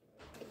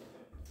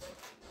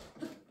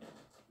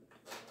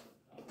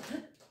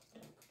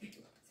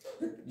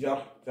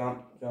 Jump,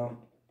 jump, jump.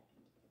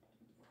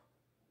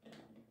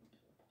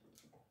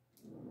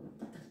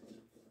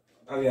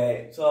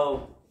 Okay,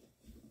 so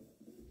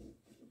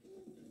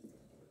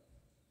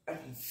I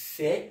can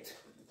sit.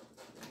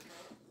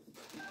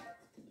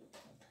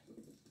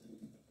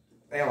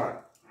 Hang on.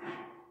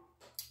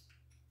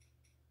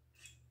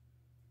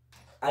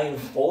 I can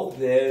hold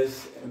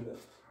this and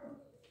this.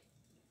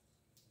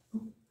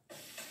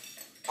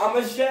 I'm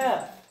a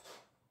chef.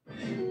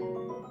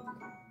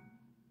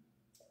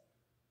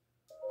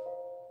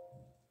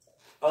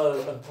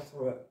 Oh,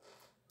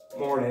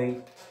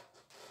 morning.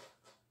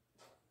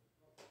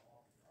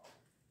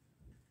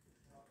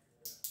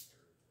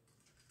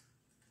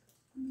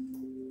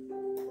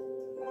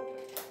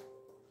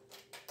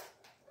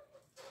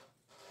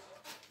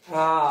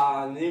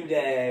 Ah, new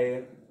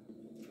day.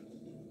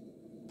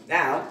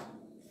 Now,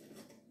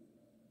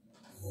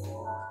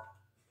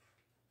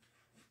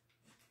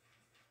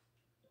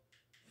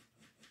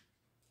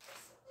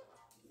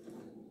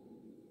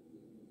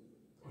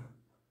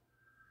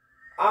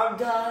 I'm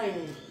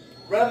dying.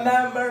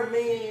 Remember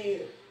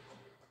me.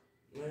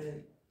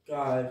 When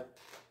God,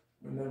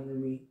 remember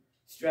me.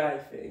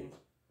 Strafing.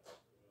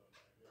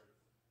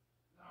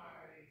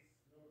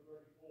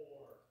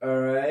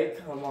 Alright,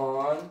 come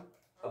on.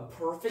 A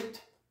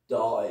perfect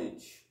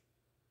dodge.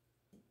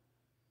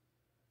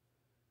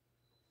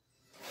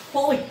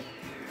 Holy.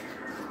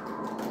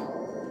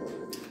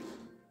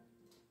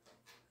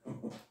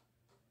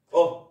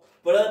 Oh,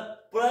 but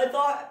I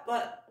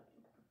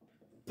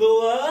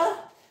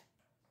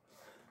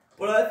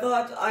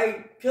thought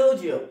I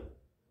killed you.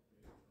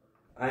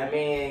 I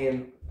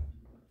mean,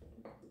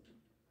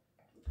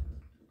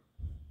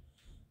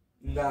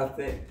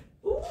 nothing.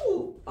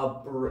 Ooh,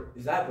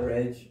 is that a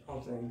bridge? I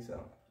don't think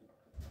so.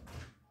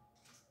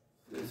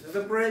 This is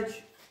a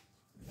bridge.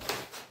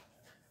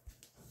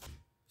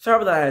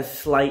 Sorry about that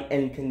slight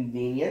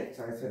inconvenience.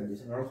 Sorry, I just gotta do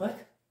something real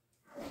quick.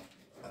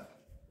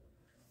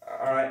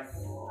 Alright.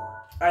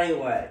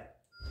 Anyway.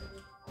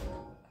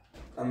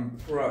 I'm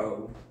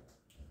pro.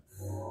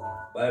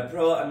 By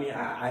pro, I mean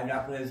I've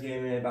not played this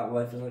game in about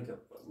like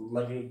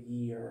a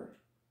year.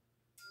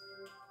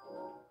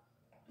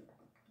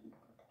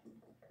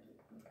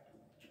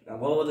 Now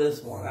what about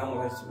this one? That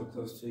one is super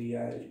close to the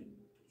edge.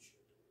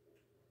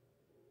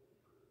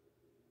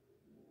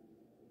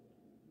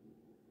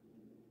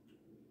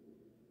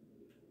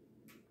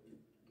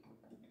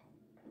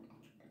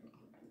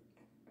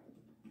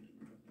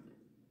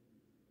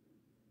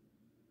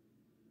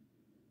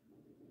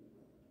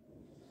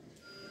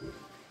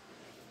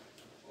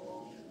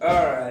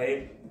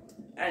 Alright.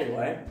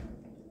 Anyway.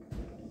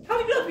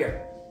 How'd you get up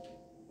here?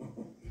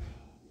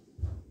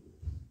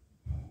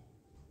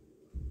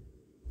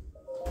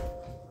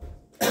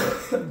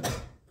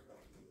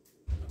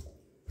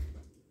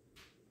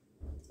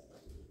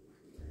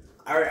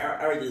 I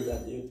already did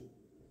that, dude.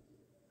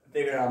 I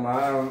figured out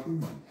my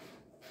own.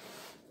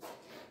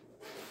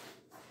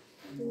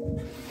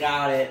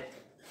 Got it.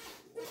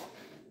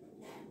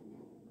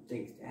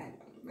 Thanks, Dad.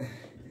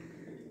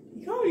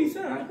 You call me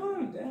son, I call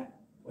him Dad.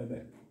 Wait a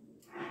minute.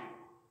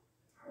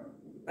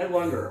 I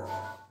wonder.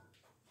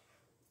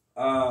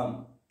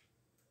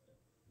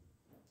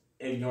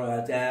 Ignore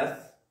that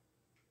death.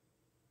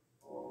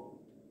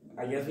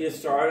 I guess we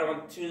start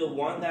on to the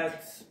one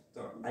that's.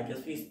 I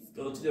guess we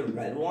go to the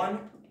red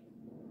one.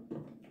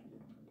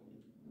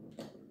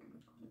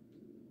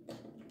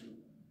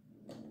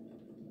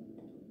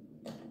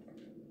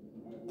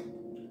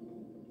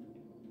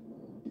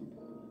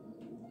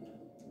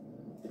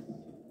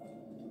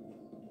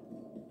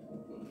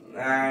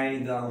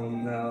 I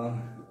don't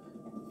know.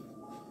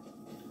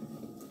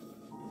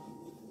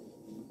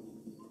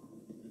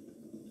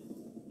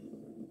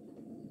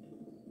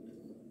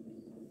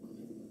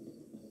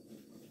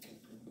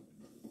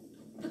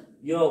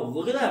 Yo,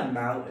 look at that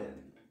mountain.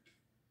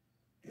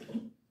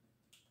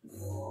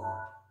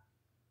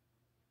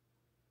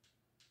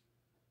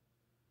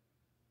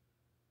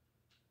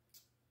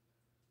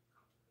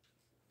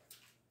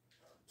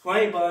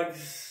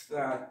 $20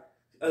 that.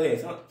 Okay,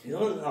 so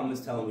someone in the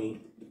comments tell me,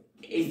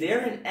 is there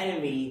an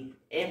enemy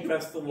in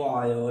Breath of the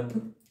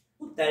Wild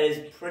that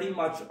is pretty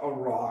much a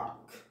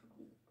rock?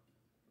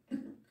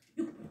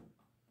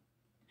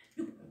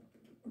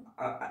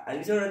 I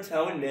need someone to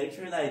tell me, make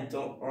sure that I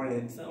don't run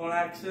into one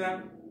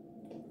accident.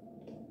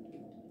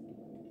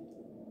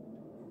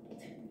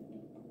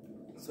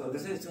 So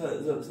this is so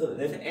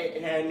there's an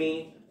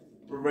enemy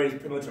where he's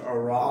pretty much a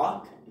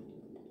rock.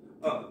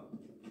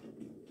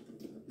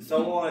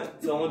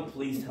 Someone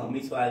please tell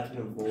me so I can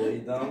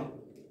avoid them.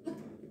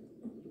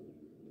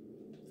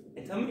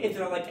 And tell me if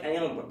they're like any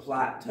on the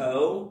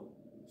plateau,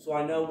 so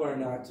I know where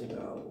not to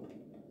go.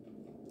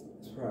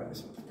 That's right.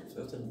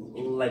 So it's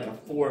like a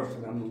forest,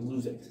 and I'm gonna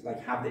lose it. It's like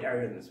half the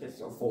area in this place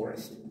is a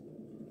forest.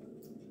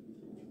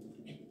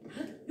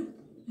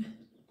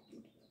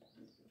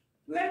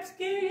 Let's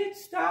get it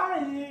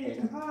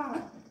started.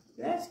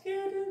 Let's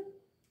get it.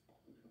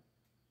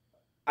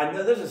 I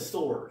know there's a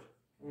sword.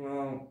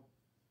 Oh,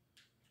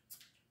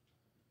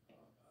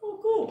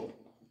 cool.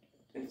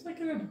 It's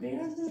like an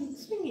abandoned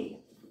thingy.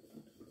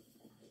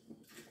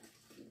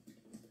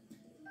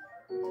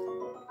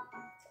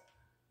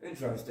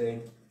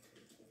 Interesting.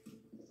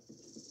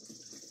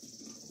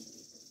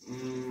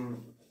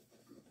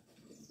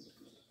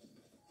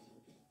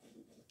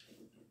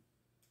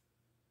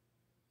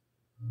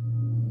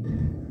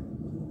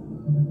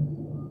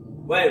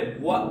 Wait,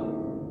 what?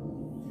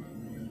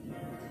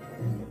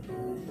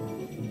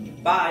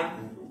 Bye.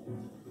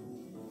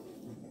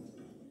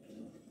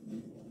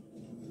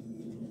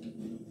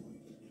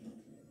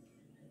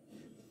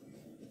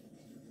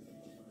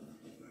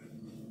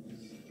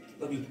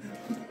 Look.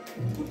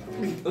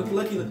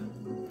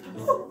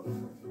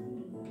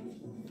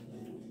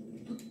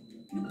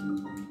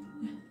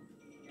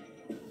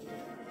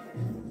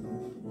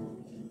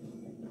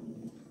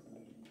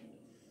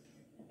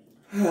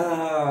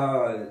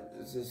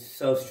 This is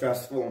so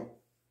stressful.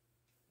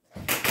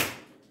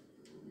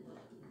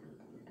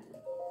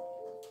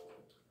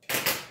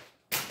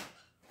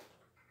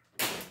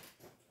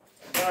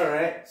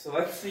 Alright, so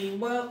let's see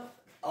what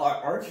our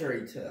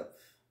archery tip.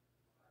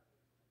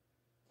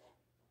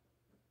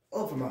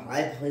 Oh, from a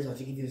high place, I'll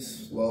give you a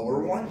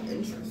slower one.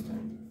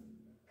 Interesting.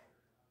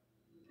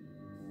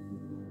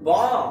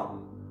 Bomb.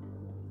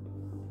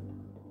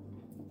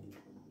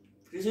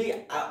 Usually,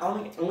 I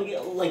only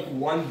get like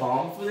one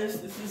bomb for this.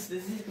 This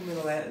is gonna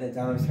be the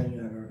dumbest thing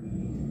ever.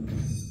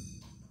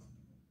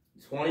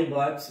 $20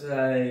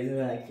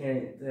 that I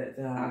can't.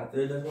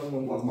 There's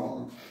only one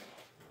bomb.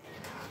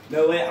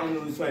 No way, I'm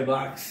gonna lose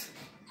 $20.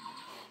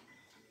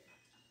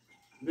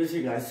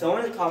 Listen, guys.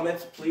 Someone in the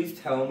comments, please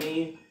tell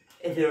me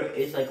if there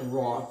is like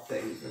rock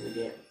things in the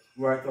game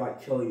where I can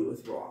like kill you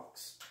with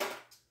rocks.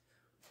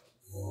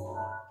 Oh,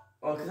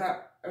 cause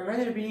I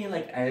remember there being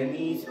like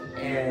enemies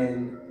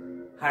and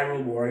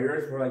Hyrule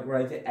Warriors where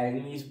like the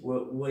enemies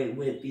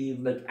would be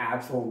like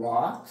actual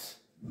rocks.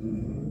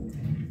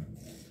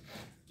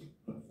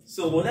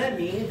 So would that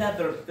mean that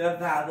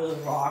those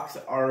rocks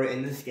are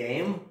in this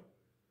game?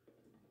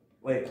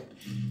 Wait.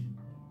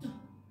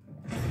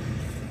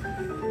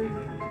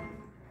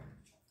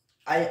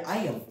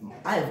 I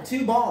have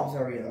 2 bombs,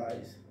 I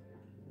realize.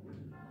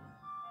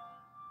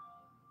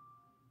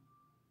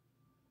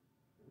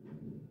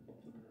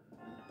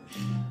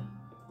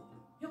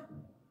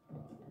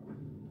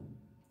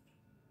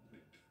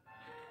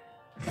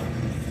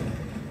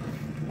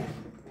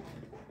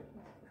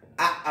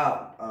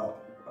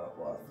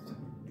 Left.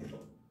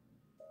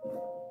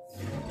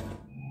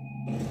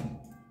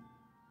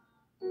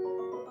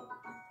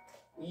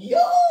 Yo,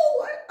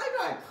 I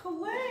got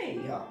clay.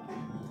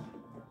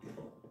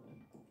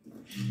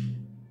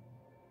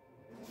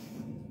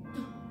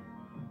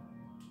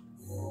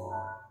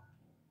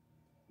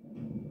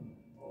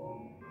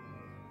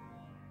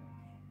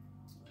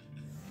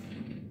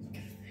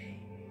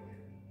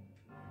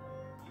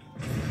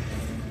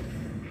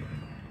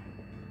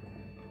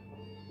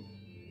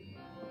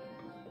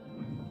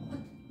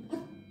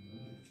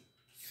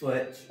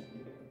 Switch.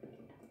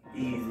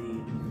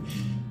 Easy.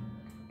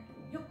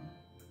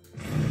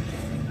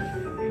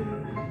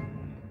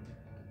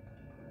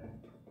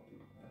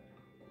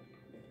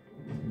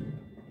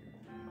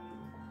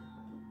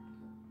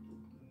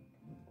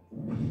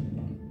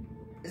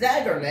 Is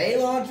that a grenade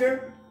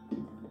launcher?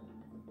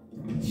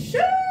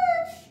 Shush!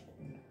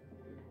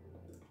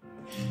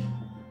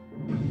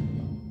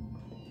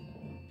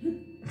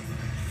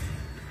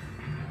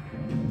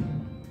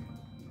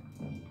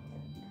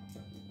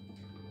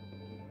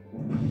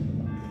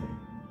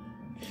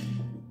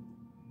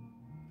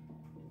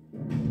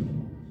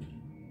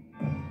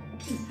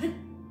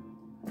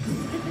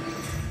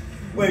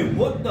 Wait,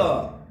 what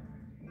the?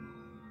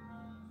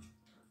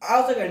 I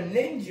was like a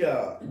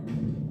ninja.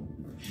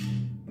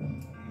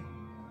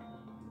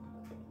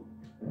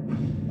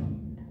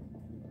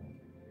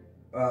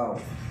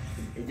 Oh,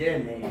 it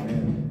didn't make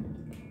it.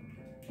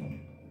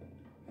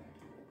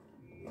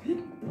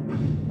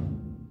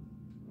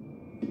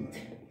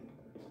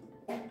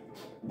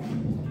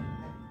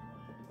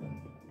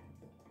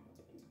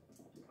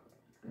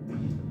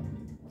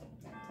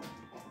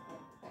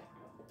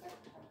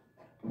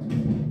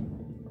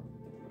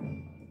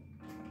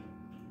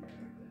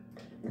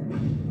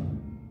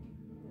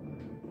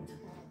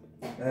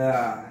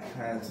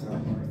 That's not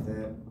worth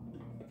it.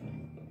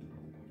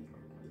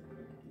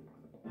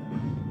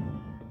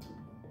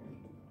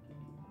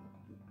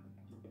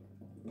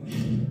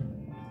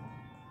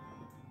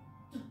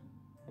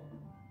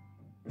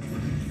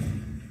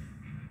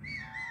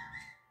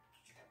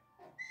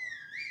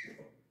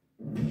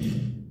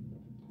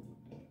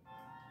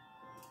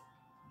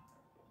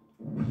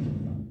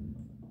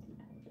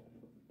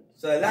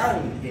 So now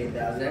we can get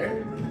down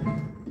there.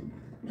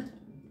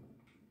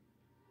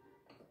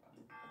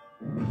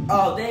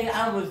 Oh, they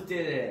almost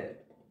did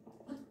it.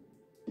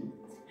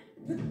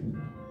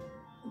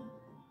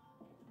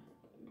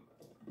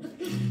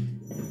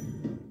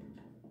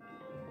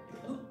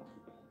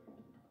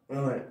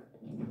 Alright.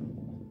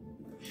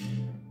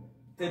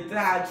 The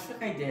bad trick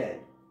I did.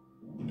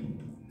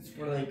 It's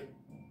for like.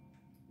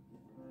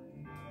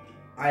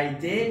 I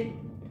did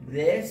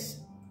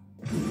this.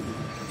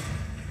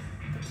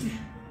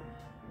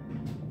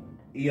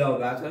 Yo,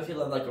 that's actually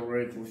like a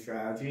really cool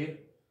strategy.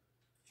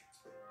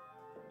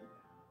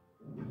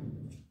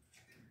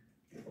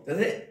 Does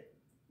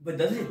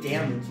it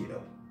damage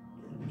you?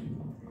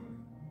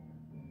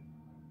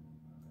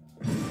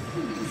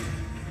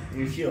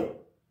 Your shield.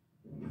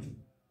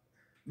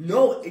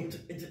 No, it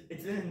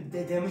doesn't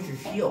damage your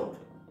shield.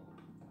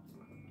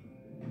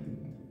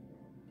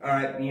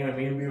 Alright, you know,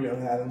 we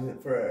don't have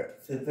it for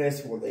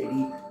this one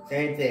lady.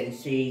 Same thing,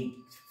 she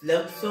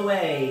looks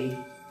away.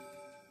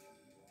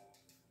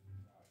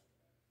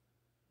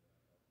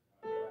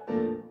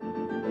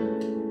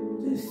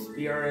 The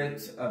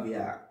spirits of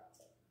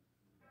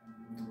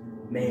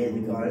may the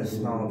goddess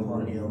smile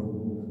upon you.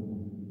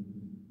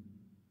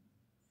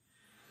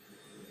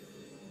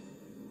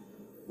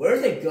 Where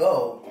does it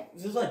go?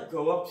 Does it like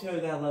go up to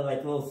that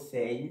like little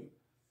thing?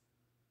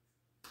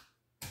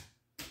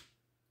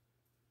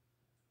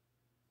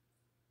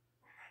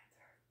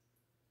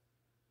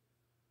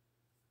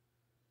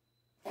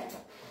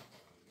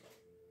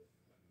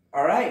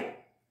 Alright.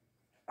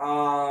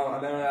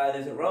 And then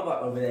there's a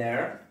robot over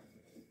there.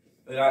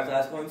 But guys,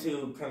 that's going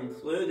to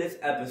conclude this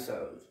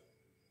episode.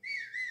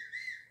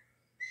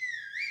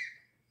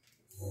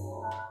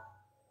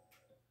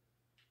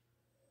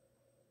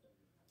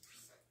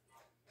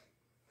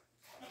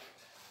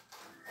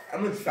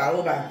 I'm gonna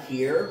travel back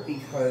here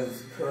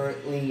because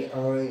currently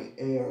I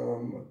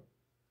am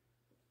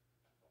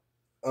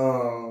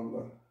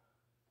because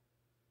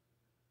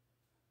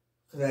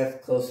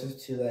that's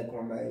closest to like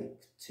one of my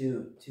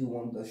to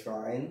one of the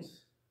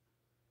shrines.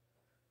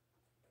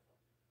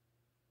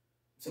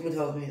 Someone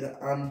tells me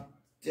that I'm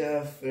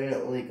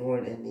definitely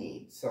going to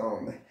need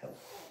some help.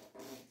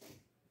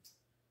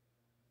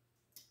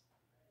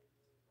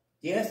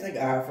 Do you guys think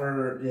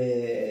after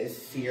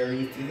this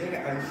series, do you think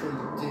I should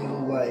do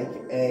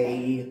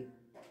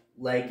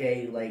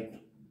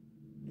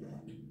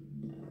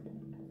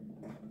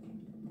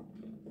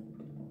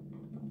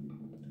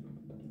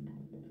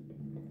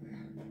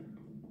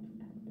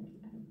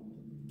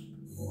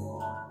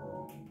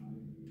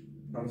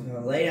I'm just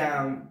gonna lay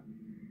down,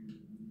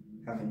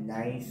 have a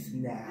nice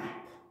nap.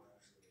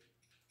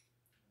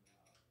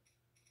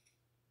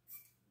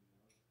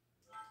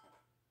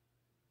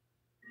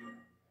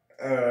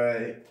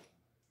 Alright.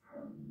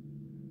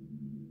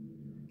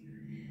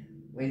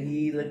 When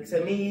he looks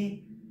at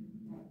me,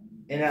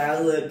 and I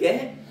look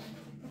at him.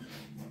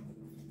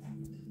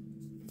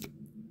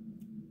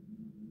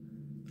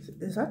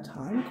 Is that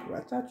time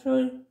correct,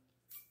 actually?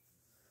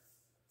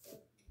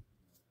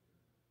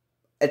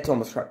 It's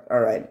almost correct.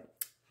 Alright.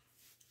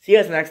 See you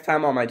guys next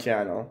time on my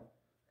channel.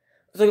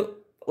 So,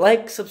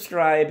 like,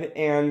 subscribe,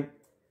 and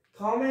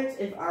comment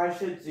if I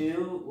should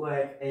do,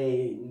 like,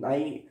 a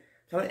night...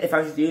 If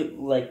I should do,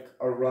 like,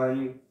 a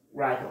run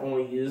where I can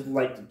only use,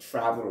 like, the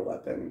traveler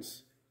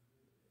weapons.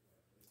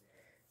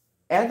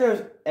 And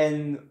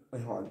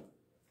wait, hold on.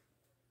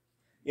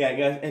 Yeah,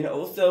 guys, and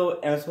also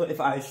if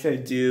I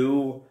should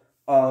do,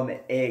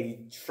 a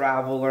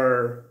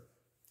traveler,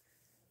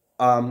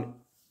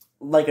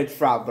 like a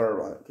traveler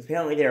run. Because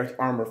apparently there's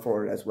armor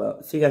for it as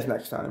well. See you guys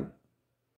next time.